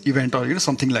this event," or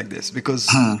something like this, because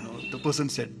the person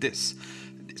said this.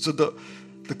 So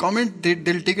the comment,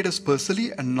 they'll take it as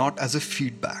personally and not as a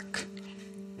feedback,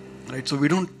 right? So we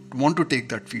don't want to take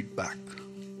that feedback.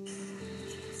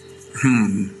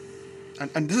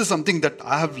 And this is something that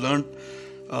I have learned.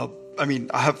 I mean,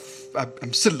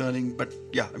 I'm still learning, but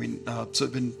yeah, I mean, so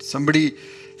when somebody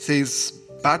says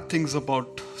bad things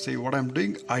about, say, what I'm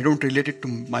doing, I don't relate it to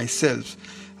myself.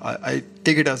 I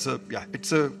take it as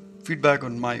it's a feedback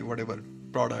on my whatever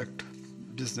product,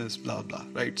 business, blah blah,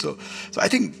 right? So I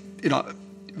think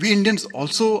we Indians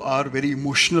also are very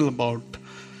emotional about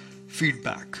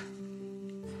feedback.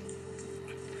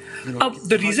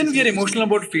 The reason we are emotional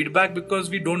about feedback because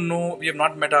we don't know, we have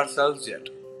not met ourselves yet.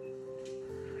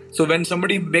 So when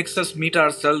somebody makes us meet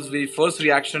ourselves, the first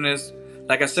reaction is,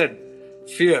 like I said,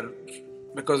 fear,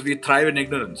 because we thrive in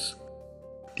ignorance.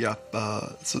 Yeah.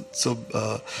 So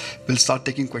we'll start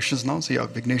taking questions now. So yeah,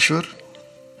 Vigneshwar,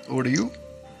 over to you.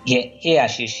 Yeah, hey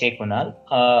Ashish, hey Kunal.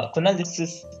 Kunal, this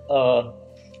is a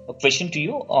question to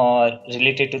you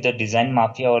related to the design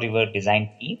mafia or your design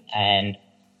team, and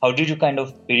how did you kind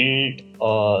of build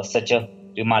such a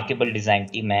remarkable design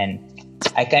team? And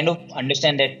I kind of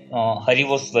understand that Hari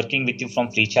was working with you from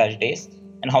Freecharge days,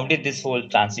 and how did this whole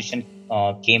transition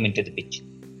came into the picture?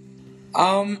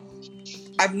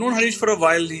 I've known Harish for a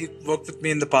while. He worked with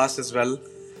me in the past as well.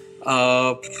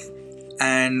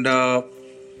 And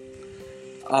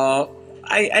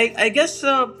I guess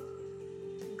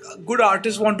good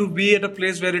artists want to be at a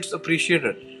place where it's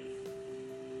appreciated.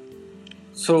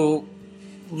 So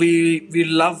we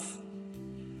love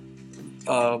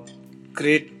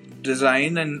great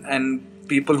design and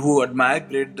people who admire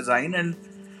great design, and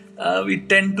we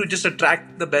tend to just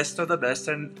attract the best of the best,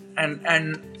 and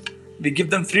we give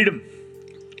them freedom.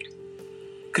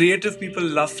 creative people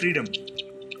love freedom,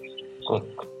 Cool.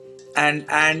 and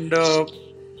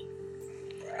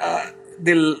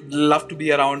they love to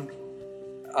be around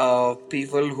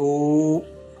people who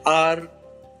are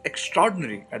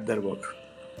extraordinary at their work,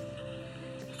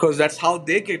 because that's how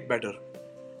they get better.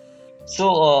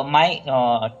 So my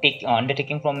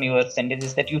undertaking from your sentence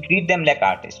is that you treat them like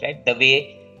artists, right? The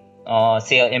way,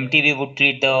 say, MTV would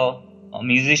treat the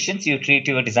musicians, you treat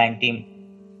your design team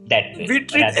that way, We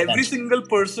treat rather every than single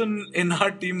person in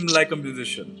our team like a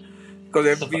musician,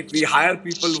 because super we hire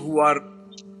people who are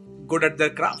good at their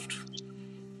craft.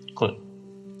 cool.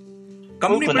 Cool,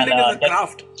 Company Kunal. building is a That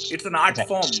craft, it's an art right.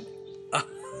 form.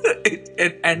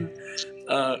 And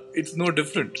it's no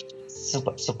different.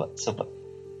 Super.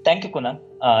 Thank you, Kunal.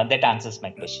 That answers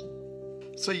my question.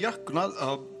 So yeah,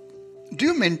 Kunal, do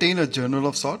you maintain a journal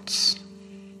of sorts?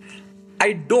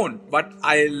 I don't, but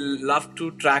I love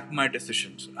to track my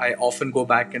decisions. I often go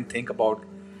back and think about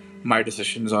my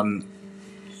decisions on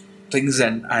things,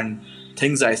 and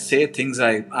things I say, things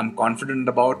I'm confident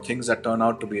about, things that turn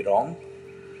out to be wrong.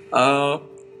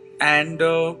 And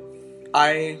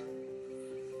I,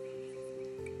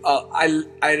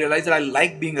 I realize that I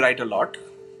like being right a lot,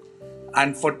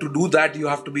 and for to do that you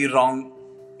have to be wrong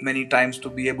many times to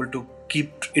be able to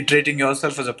keep iterating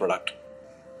yourself as a product.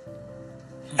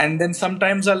 And then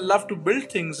sometimes I love to build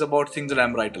things about things that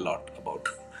I'm right a lot about,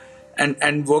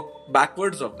 and work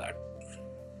backwards of that.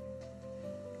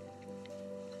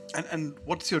 And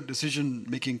what's your decision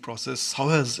making process? How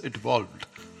has it evolved?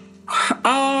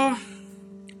 Uh,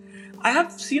 I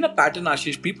have seen a pattern,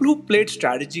 Ashish. People who played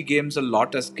strategy games a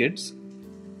lot as kids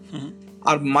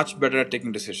are much better at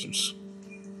taking decisions,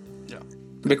 Yeah.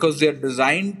 because they are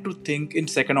designed to think in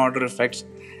second order effects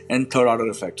and third order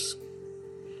effects.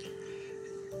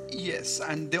 Yes,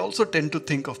 and they also tend to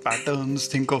think of patterns,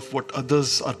 think of what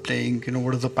others are playing,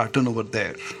 what is the pattern over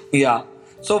there. Yeah.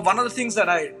 So one of the things that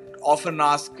I often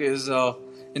ask is,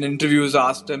 in interviews, I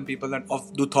ask them people that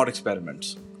do thought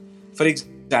experiments. For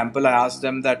example, I ask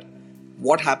them that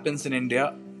what happens in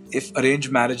India if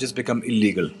arranged marriages become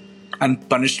illegal and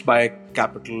punished by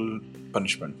capital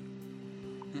punishment?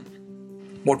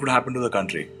 What would happen to the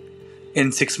country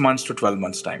in 6 months to 12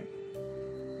 months time?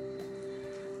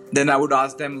 Then I would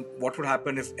ask them what would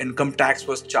happen if income tax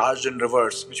was charged in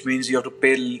reverse, which means you have to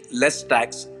pay less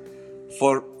tax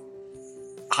for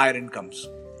higher incomes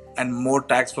and more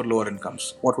tax for lower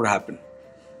incomes. What would happen?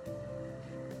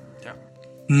 Yeah.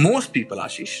 Most people,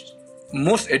 Ashish,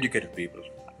 most educated people,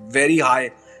 very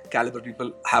high caliber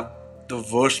people have the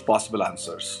worst possible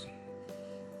answers.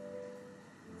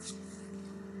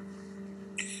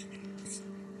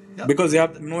 Yeah. Because they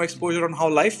have no exposure on how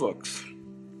life works.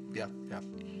 Yeah.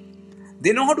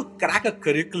 They know how to crack a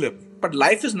curriculum, but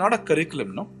life is not a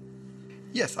curriculum, no?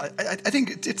 Yes, I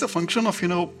think it's a function of,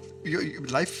 your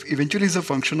life eventually is a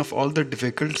function of all the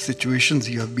difficult situations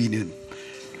you have been in,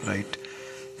 right?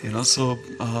 So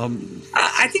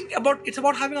I think it's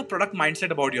about having a product mindset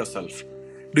about yourself.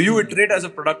 Do you iterate as a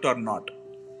product or not?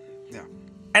 yeah.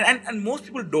 And most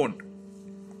people don't.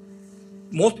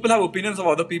 Most people have opinions of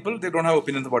other people, they don't have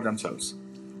opinions about themselves.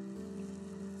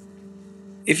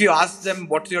 If you ask them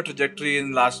what's your trajectory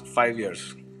in the last 5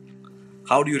 years,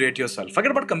 how do you rate yourself?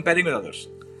 Forget about comparing with others.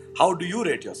 How do you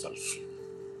rate yourself?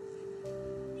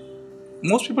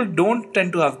 Most people don't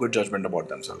tend to have good judgment about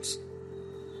themselves.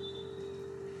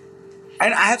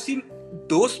 And I have seen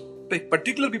those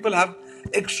particular people have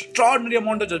extraordinary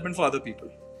amount of judgment for other people.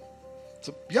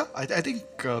 So yeah, I think,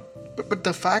 but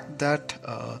the fact that,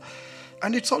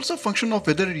 and it's also a function of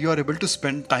whether you are able to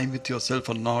spend time with yourself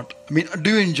or not. I mean, do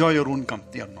you enjoy your own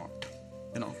company or not?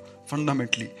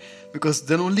 Fundamentally, because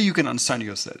then only you can understand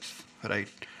yourself, right?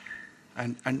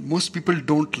 And most people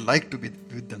don't like to be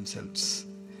with themselves.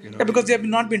 Yeah, because they have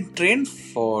not been trained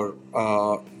for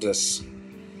this.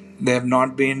 They have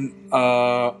not been.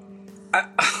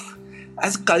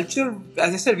 As a culture,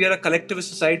 as I said, we are a collectivist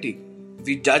society.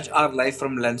 We judge our life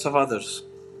from lens of others,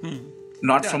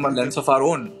 not from a lens of our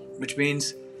own. Which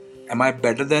means, am I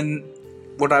better than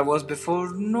what I was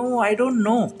before? No, I don't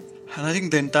know. And I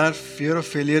think the entire fear of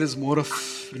failure is more of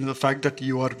the fact that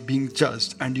you are being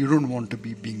judged and you don't want to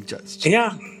be being judged.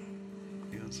 Yeah.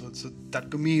 So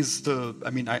that to me is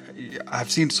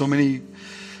I've seen so many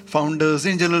founders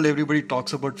in general. Everybody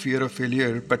talks about fear of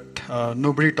failure, but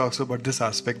nobody talks about this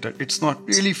aspect that it's not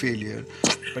really failure,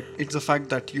 but it's the fact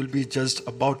that you'll be judged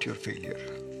about your failure.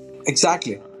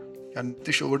 Exactly. And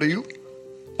Tish, over to you.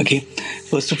 Okay.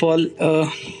 First of all,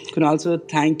 Kunal sir,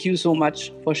 thank you so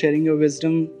much for sharing your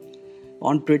wisdom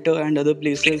on Twitter and other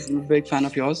places. I'm a big fan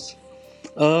of yours.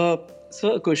 So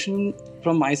a question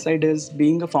from my side is,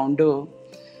 being a founder,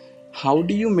 how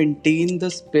do you maintain the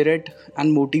spirit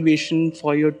and motivation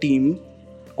for your team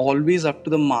always up to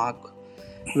the mark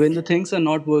when the things are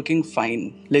not working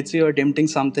fine? Let's say you're attempting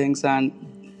some things and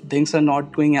things are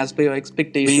not going as per your Be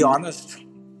expectations. honest.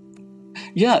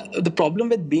 Yeah, the problem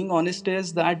with being honest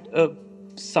is that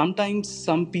sometimes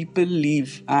some people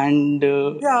leave, and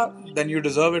Yeah, then you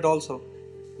deserve it also.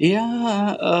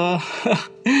 yeah,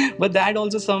 but that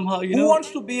also somehow, Who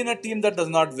wants to be in a team that does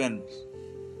not win?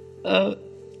 uh,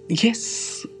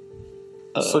 yes,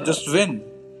 So just win.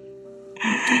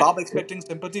 Stop expecting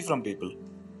sympathy from people.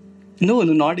 no,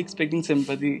 no, not expecting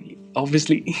sympathy,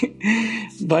 obviously,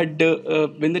 but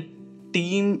when the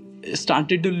team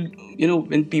started to,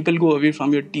 when people go away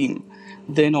from your team,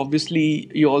 then obviously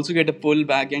you also get a pull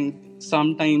back, and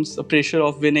sometimes the pressure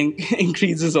of winning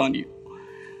increases on you.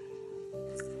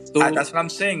 So That's what I'm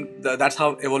saying. That's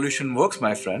how evolution works,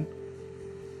 my friend.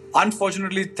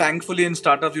 Unfortunately, thankfully, in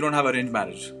startups, you don't have arranged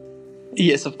marriage,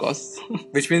 yes, of course,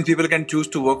 which means people can choose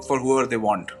to work for whoever they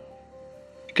want,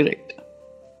 correct.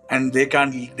 and they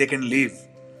can leave.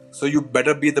 So you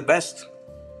better be the best,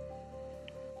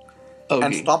 and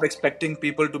Okay. stop expecting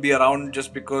people to be around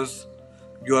just because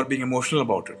you are being emotional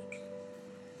about it.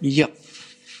 Yep.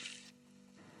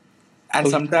 And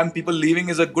Okay. sometimes people leaving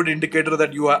is a good indicator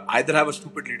that you either have a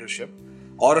stupid leadership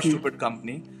or a stupid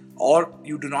company, or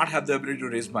you do not have the ability to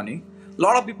raise money. A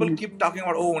lot of people keep talking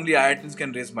about, oh, only IITs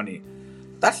can raise money.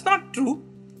 That's not true.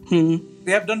 Hmm.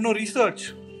 They have done no research.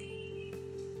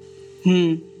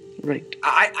 Hmm. Right.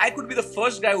 I could be the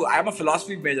first guy I'm a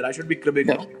philosophy major. I should be cribbing,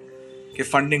 Yeah. no? कि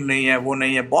funding नहीं है, वो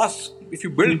नहीं है. Boss, if you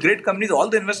build great companies, all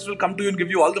the investors will come to you and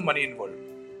give you all the money in the world.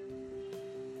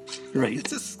 Right. So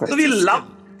It's a skill.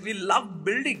 we love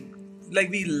building, like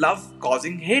we love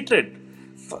causing hatred.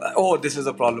 Oh, this is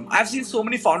a problem. I've seen so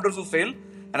many founders who fail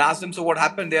and ask them, so what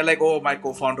happened? They're like, oh, my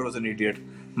co-founder was an idiot,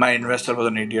 my investor was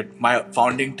an idiot, my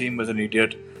founding team was an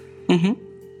idiot. Mm-hmm.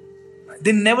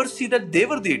 They never see that they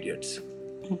were the idiots.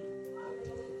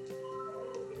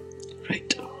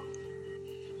 Right.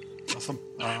 Awesome.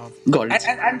 Got And, it.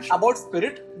 and about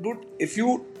spirit, dude, if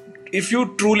you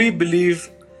truly believe,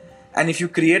 and if you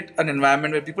create an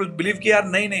environment where people believe कि यार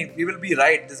नहीं, we will be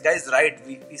right, this guy is right,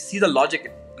 we see the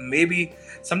logic, maybe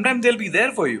sometimes they'll be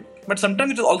there for you, but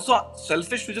sometimes it is also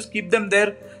selfish to just keep them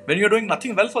there when you're doing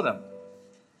nothing well for them.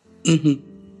 Mm-hmm.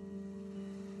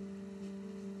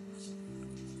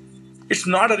 It's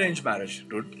not arranged marriage,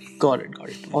 dude. Got it. Got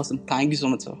it. Awesome. Thank you so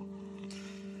much, sir.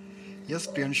 Yes,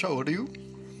 Priyansha, over to you.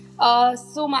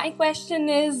 So my question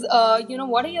is,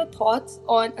 what are your thoughts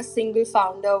on a single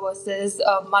founder versus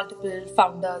multiple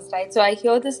founders, right? So I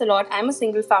hear this a lot. I'm a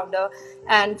single founder,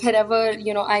 and wherever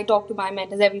I talk to my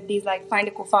mentors, everybody's like, find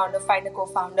a co-founder.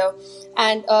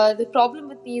 And the problem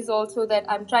with me is also that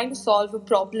I'm trying to solve a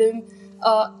problem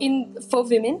for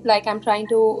women. Like I'm trying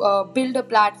to build a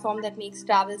platform that makes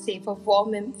travel safer for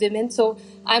women. So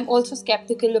I'm also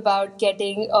skeptical about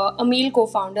getting a male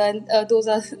co-founder, and those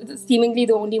are seemingly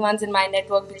the only ones in my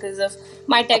network because of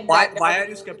my tech Why background. are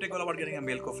you skeptical about getting a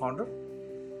male co-founder?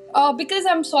 Because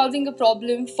I'm solving a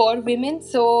problem for women.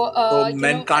 So So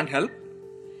men can't help?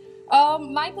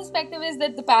 my perspective is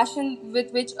that the passion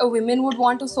with which a woman would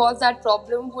want to solve that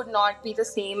problem would not be the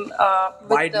same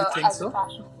Why do you think as a so?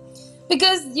 passion.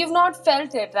 Because you've not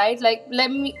felt it, right? Like,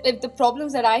 if the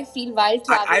problems that I feel while I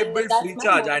traveling, built that's free my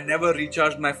charge. I motivation. never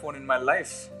recharged my phone in my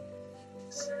life.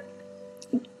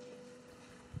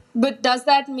 But does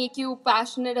that make you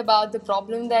passionate about the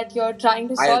problem that you're trying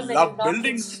to I solve when you've love not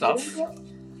building experienced stuff. it?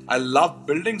 I love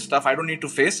building stuff. I don't need to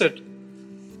face it.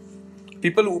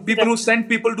 People Right. who sent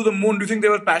people to the moon, do you think they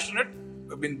were passionate?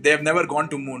 I mean, they have never gone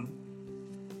to moon.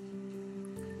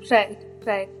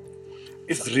 Right.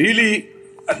 It's really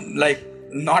like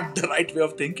not the right way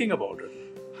of thinking about it.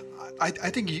 I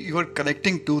think you are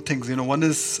connecting two things. One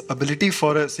is ability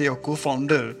for a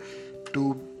co-founder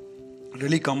to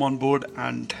really come on board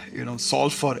and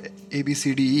solve for A, B,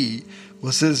 C, D, E,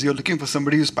 versus you're looking for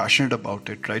somebody who's passionate about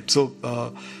it, right? So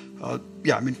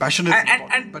yeah, I mean, passion is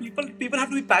important, And but people have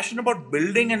to be passionate about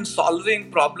building and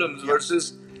solving problems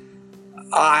versus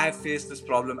I have faced this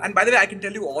problem. And by the way, I can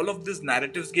tell you all of these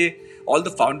narratives, all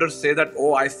the founders say that,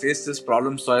 oh, I faced this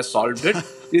problem, so I solved it,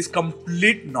 is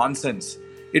complete nonsense.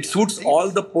 It suits all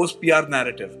the post PR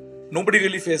narrative. Nobody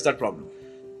really faced that problem.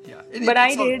 yeah, But I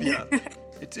it's all did. PR.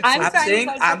 It's I'm all trying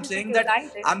to PR. solve it because I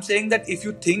did. I'm saying that if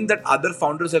you think that other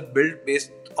founders have built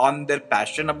based on their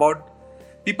passion about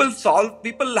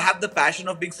people have the passion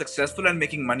of being successful and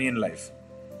making money in life.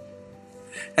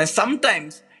 And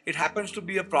sometimes it happens to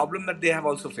be a problem that they have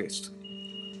also faced.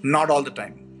 Not all the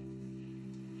time.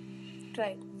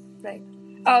 Right.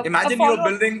 A Imagine follow-up.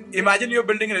 you're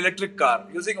building an electric car.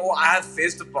 You're saying, "Oh, I have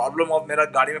faced the problem of मेरा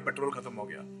गाड़ी में petrol खत्म हो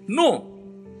गया." No,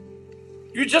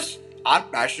 you just are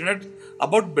passionate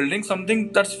about building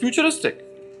something that's futuristic.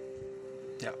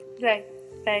 Yeah. Right,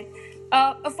 right.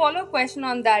 A follow-up question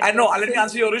on that. I know. Let me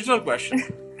answer your original question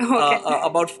Okay.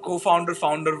 about co-founder,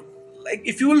 founder. Like,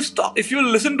 if you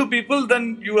will listen to people,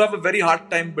 then you have a very hard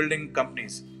time building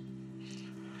companies.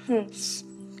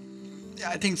 Yeah,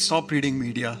 I think stop reading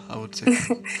media, I would say.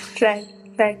 Right,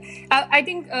 right. I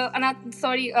think,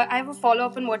 sorry, I have a follow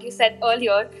up on what you said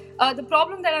earlier. The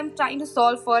problem that I'm trying to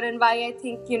solve for, and why I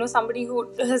think somebody who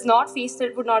has not faced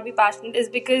it would not be passionate, is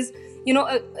because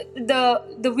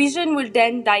the vision will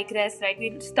then digress, right?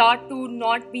 We'll start to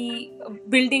not be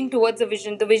building towards a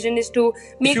vision. The vision is to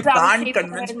If make you travel can't safer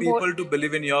convince and more. people to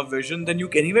believe in your vision, then you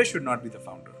anyway should not be the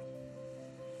founder.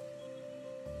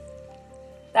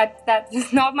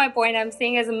 That's not my point. I'm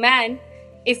saying, as a man,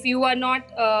 if you are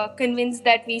not convinced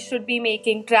that we should be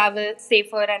making travel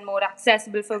safer and more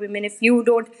accessible for women, if you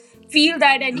don't feel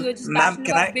that and you're just Ma'am, passionate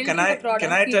about building the product,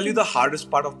 can I you tell you can- the hardest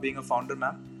part of being a founder,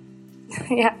 ma'am?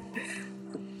 yeah,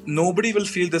 Nobody will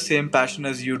feel the same passion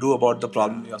as you do about the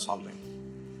problem you're solving.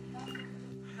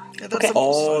 Yeah, that's Okay. the most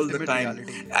All the ultimate time.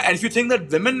 reality. And if you think that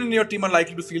women in your team are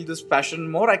likely to feel this passion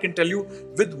more, I can tell you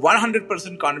with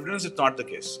 100% confidence it's not the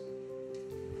case.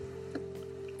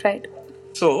 right.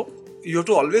 So you have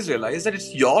to always realize that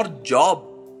it's your job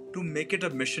to make it a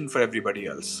mission for everybody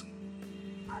else.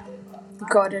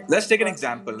 Got it. Let's take an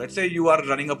example. Let's say you are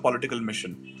running a political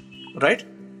mission, right?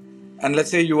 And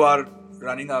let's say you are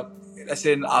running let's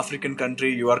say in an African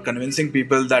country, you are convincing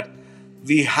people that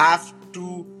we have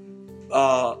to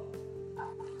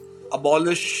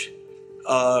abolish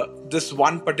this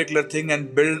one particular thing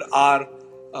and build our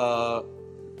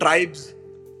tribe's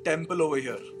temple over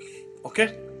here. Okay?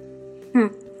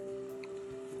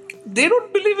 They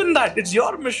don't believe in that. It's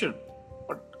your mission.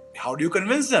 But how do you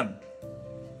convince them?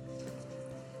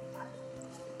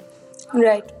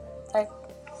 Right. Right.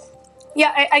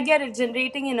 Yeah, I get it.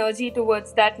 Generating energy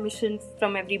towards that mission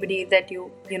from everybody that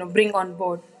you bring on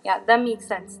board. Yeah, that makes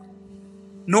sense.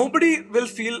 Nobody will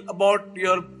feel about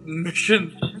your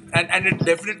mission, and it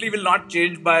definitely will not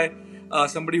change by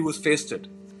somebody who's faced it.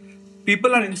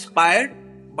 People are inspired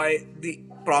by the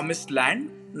promised land,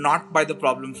 not by the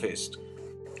problem faced.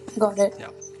 Got it.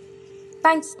 Yeah.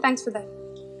 Thanks for that.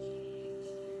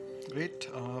 Great.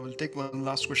 We'll take one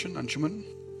last question. Anshuman.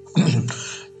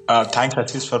 Thanks,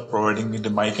 Ashish, for providing me the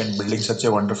mic and building such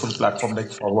a wonderful platform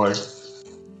like Forward.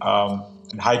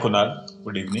 And hi, Kunal.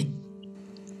 Good evening.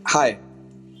 Hi.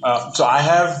 So I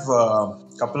have a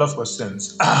couple of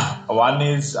questions. One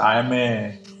is I am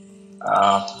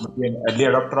maybe an early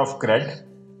adopter of CRED,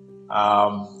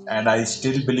 and I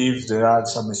still believe there are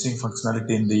some missing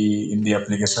functionality in the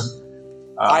application.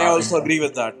 I also agree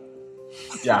with that.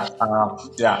 Yeah,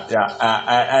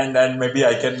 and maybe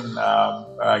I can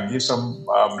give some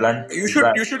blunt. You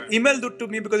should email that to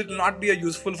me because it will not be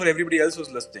useful for everybody else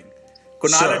who's listening.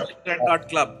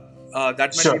 Kunal@thread.club.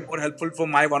 That might be more helpful for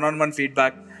my one-on-one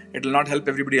feedback. It will not help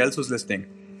everybody else who's listening.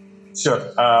 Sure,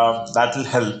 that will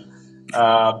help.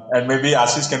 And maybe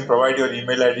Ashish can provide your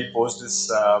email ID post this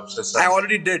session. I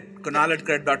already did.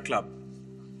 Kunal@thread.club.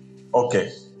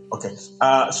 Okay.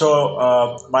 So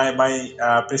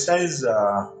my precise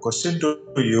question to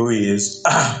you is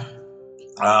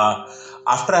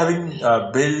after having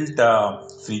built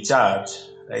FreeCharge,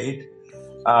 right?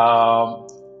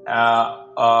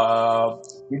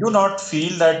 We do not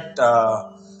feel that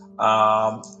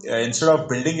instead of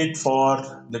building it for,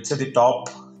 let's say, the top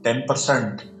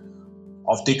 10%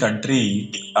 of the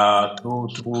country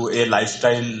through a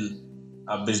lifestyle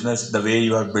business, the way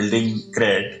you are building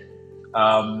CRED,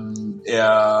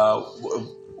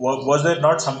 was there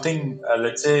not something,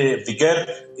 let's say, bigger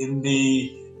in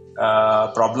the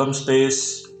problem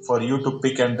space for you to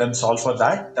pick and then solve for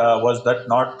that? Was that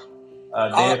not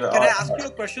there? Can I ask you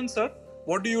a question, sir?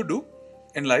 What do you do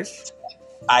in life?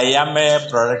 I am a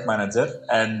product manager,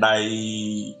 and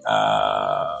I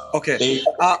Okay.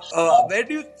 Where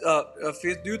do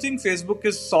you think Facebook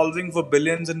is solving for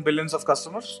billions and billions of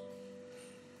customers?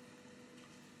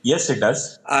 Yes, it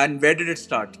does. And where did it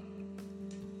start?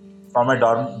 From a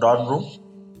dorm room.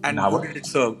 And who did it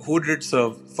serve? Who did it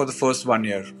serve for the first 1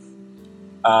 year?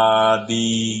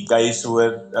 The guys who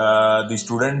were the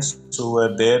students who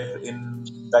were there in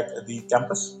the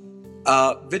campus.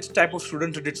 Which type of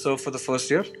student did it serve for the first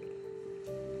year?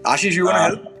 Ashish, you want to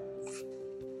help?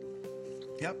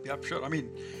 Yep, sure. I mean,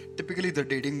 typically the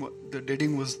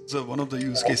dating was one of the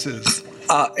use cases.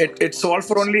 It solved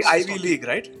for only Ivy League,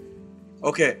 right?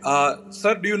 Okay.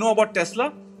 Sir, do you know about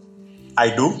Tesla? I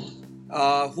do.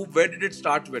 Where did it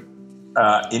start with?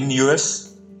 In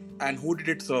US, And who did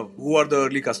it serve? Who are the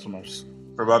early customers?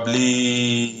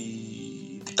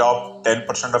 probably the top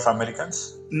 10% of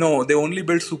Americans. No, they only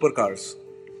built supercars.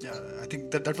 Yeah, I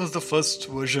think that was the first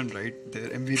version, right? Their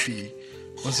MVP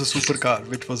was the supercar,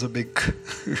 which was a big.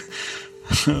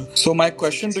 So my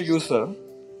question to you, sir,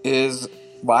 is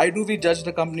why do we judge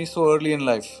the company so early in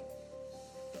life?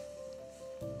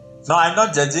 No, I'm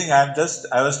not judging. I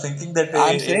was thinking that.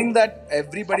 I'm saying that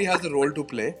everybody has a role to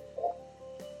play,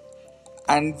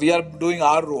 and we are doing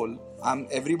our role.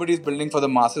 Everybody is building for the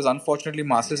masses. Unfortunately,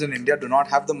 masses in India do not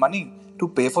have the money to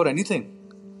pay for anything.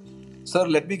 Sir,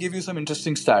 let me give you some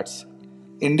interesting stats.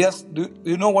 Do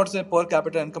you know what's the per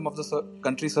capita income of the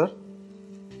country, sir?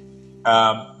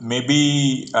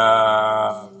 Maybe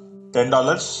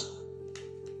 $10.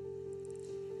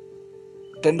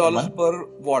 $10 per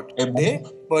what? A Day?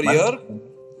 month? Per Month? year?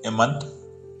 A month?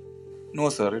 No,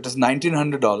 sir. It is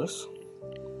 $1,900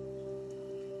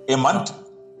 A month?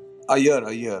 a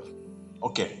year.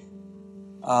 Okay.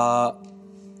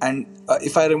 And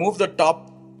if I remove the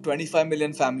top 25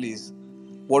 million families,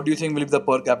 what do you think will be the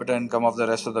per capita income of the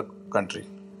rest of the country?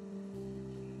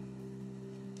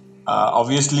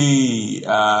 Obviously,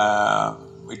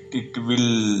 it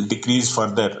will decrease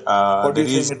further. What do you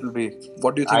There think is. it will be?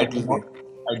 What do you think it will be?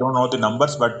 I don't know the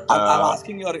numbers, but I'm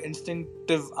asking your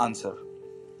instinctive answer.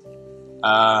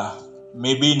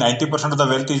 maybe 90% of the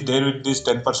wealth is there with these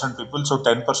 10% people. So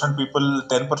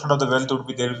 10% of the wealth would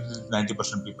be there with these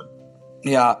 90% people.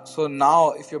 Yeah. So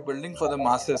now, if you're building for the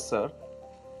masses, sir,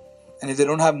 and if they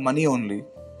don't have money only,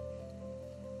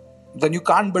 then you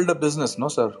can't build a business, no,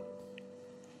 sir.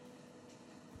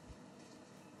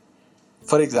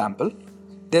 For example,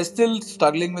 they're still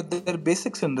struggling with their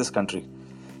basics in this country.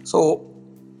 So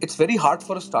it's very hard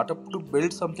for a startup to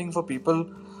build something for people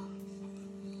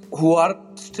who are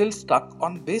still stuck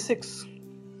on basics.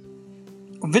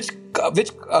 Which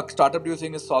startup do you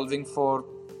think is solving for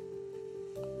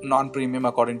non-premium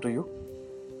according to you?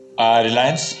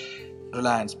 Reliance.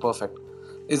 Reliance, perfect.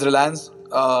 Is Reliance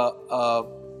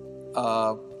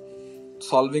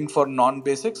solving for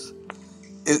non-basics?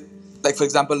 Like, for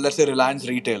example, let's say Reliance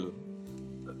Retail.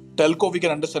 Telco, we can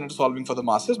understand it's solving for the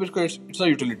masses because it's a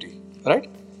utility, right?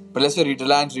 But let's say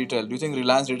Reliance Retail. Do you think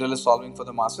Reliance Retail is solving for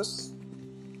the masses?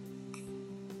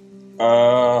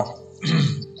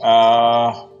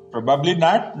 Probably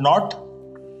not.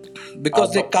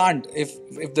 Because they can't.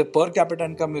 If the per capita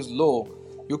income is low,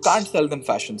 you can't sell them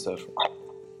fashion, sir.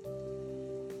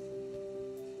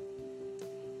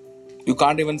 You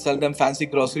can't even sell them fancy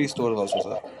grocery stores also,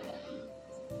 sir.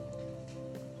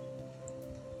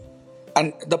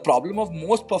 And the problem of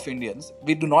most of Indians,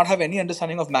 we do not have any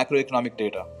understanding of macroeconomic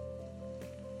data.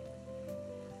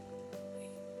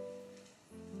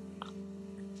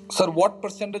 Sir, what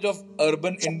percentage of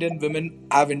urban Indian women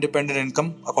have independent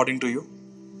income according to you?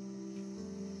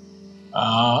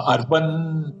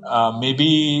 Urban,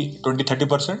 maybe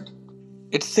 20-30%.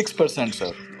 It's 6%,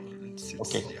 sir.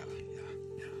 Okay. Yeah.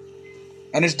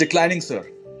 And it's declining, sir.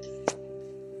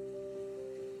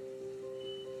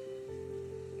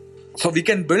 So we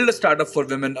can build a startup for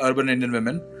women, urban Indian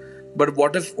women, but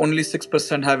what if only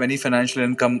 6% have any financial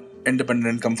income,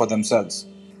 independent income for themselves?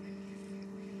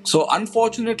 So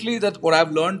unfortunately, that what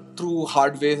I've learned through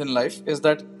hard ways in life is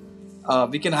that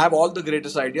we can have all the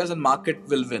greatest ideas and market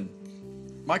will win.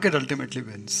 Market ultimately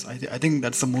wins. I think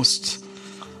that's the most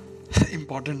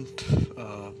important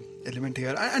element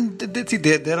here. And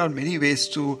there are many ways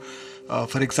to,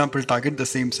 for example, target the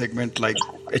same segment like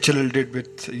HLL did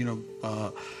with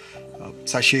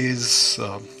sachets,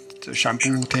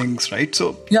 shampoo things, right?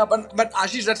 So Yeah, but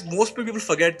Ashish, that's most people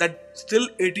forget that still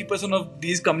 80% of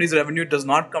these companies' revenue does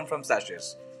not come from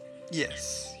sachets.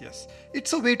 yes,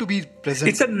 it's a way to be present.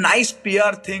 It's a nice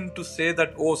PR thing to say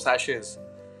that, oh, sachets.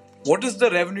 What is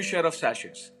the revenue share of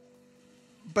sachets?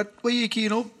 But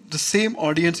the same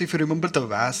audience, if you remember the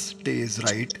VAS days,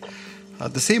 right?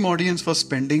 The same audience was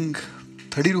spending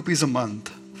 30 rupees a month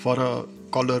for a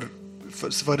collar for a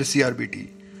CRBT,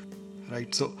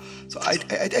 right? So I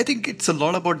think it's a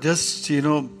lot about just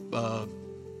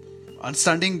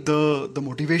understanding the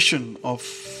motivation of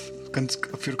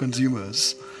your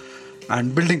consumers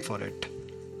and building for it.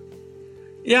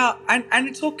 Yeah, and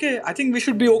it's okay. I think we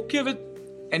should be okay with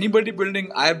anybody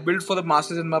building. I have built for the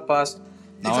masses in my past.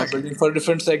 Now Exactly. I'm building for a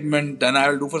different segment. Then I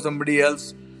will do for somebody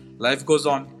else. Life goes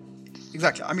on.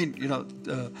 Exactly. I mean,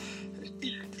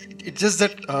 it's just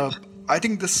that I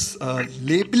think this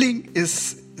labeling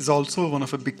is also one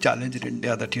of a big challenge in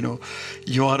India. That you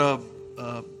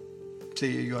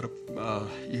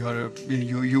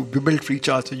build free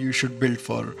charge, so you should build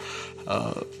for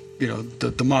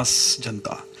the mass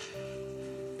janta,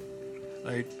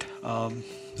 right?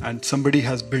 And somebody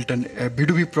has built a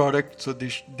B2B product, so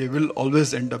they will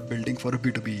always end up building for a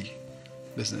B2B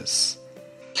business.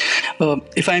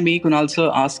 If I may, Kunal sir,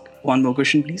 ask one more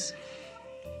question, please.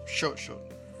 Sure.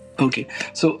 Okay.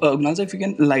 So, Kunal sir, if you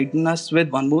can lighten us with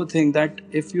one more thing, that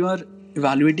if you are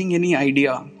evaluating any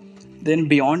idea, then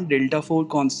beyond Delta 4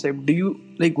 concept,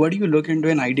 what do you look into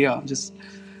an idea just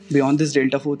beyond this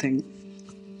Delta 4 thing?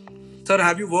 Sir,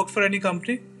 have you worked for any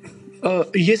company?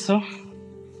 Yes, sir.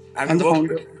 I'm the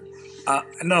founder.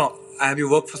 No. Have you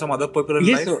worked for some other people in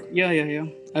Yes, life? sir. Yeah.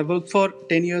 I worked for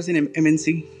 10 years in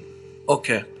MNC.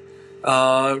 Okay.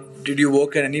 Did you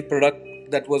work on any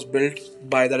product that was built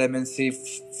by that MNC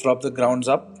from the grounds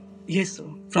up? Yes, sir.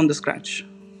 From the scratch.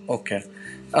 Okay.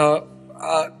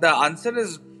 The answer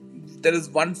is there is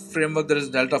one framework, there is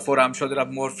Delta 4. I'm sure there are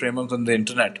more frameworks on the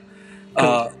internet.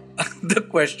 The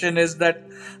question is that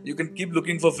you can keep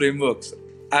looking for frameworks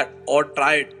or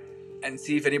try it and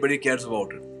see if anybody cares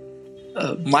about it.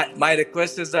 My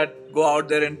request is that go out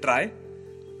there and try.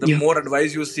 The more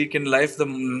advice you seek in life,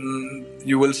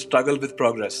 you will struggle with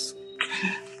progress.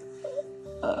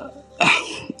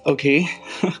 Okay.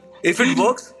 If it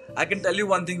works, I can tell you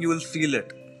one thing, you will feel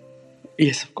it.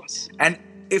 Yes, of course. And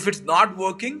if it's not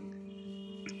working,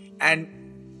 and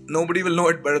nobody will know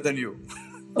it better than you.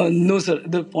 No, sir.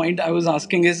 The point I was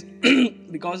asking is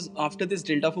because after this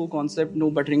Delta 4 concept,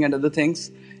 no buttering and other things,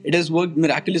 it has worked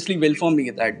miraculously well for me.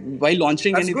 That while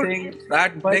launching anything, good.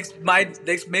 That makes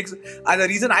the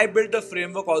reason I built a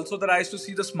framework also, that I used to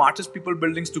see the smartest people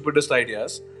building stupidest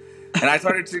ideas, and I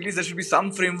thought there should be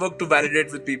some framework to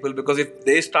validate with people, because if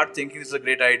they start thinking it's a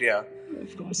great idea,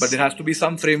 of course, but there has to be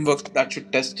some framework that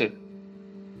should test it.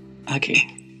 Okay,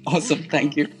 awesome.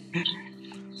 Thank you.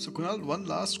 So Kunal, one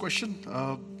last question.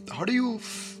 How do you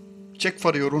check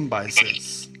for your own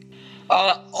biases?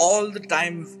 All the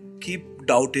time, keep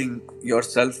doubting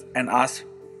yourself and ask,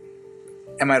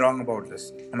 am I wrong about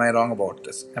this? Am I wrong about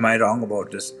this? Am I wrong about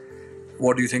this?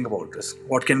 What do you think about this?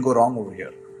 What can go wrong over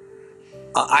here?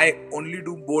 I only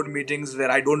do board meetings where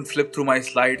I don't flip through my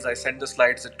slides. I send the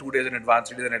slides 2 days in advance,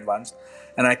 3 days in advance,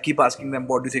 and I keep asking them,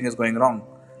 what do you think is going wrong?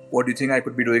 What do you think I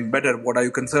could be doing better? What are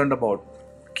you concerned about?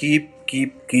 Keep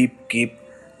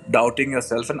doubting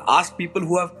yourself, and ask people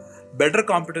who have better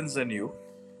competence than you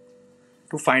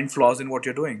to find flaws in what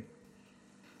you're doing.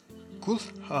 Cool.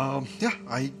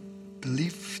 I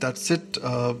believe that's it.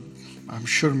 I'm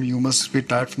sure you must be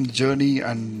tired from the journey,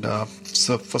 and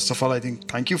so first of all, I think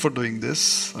thank you for doing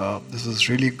this. This was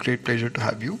really a great pleasure to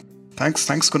have you. Thanks,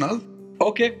 Kunal.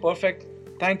 Okay, perfect.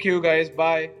 Thank you, guys.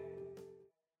 Bye.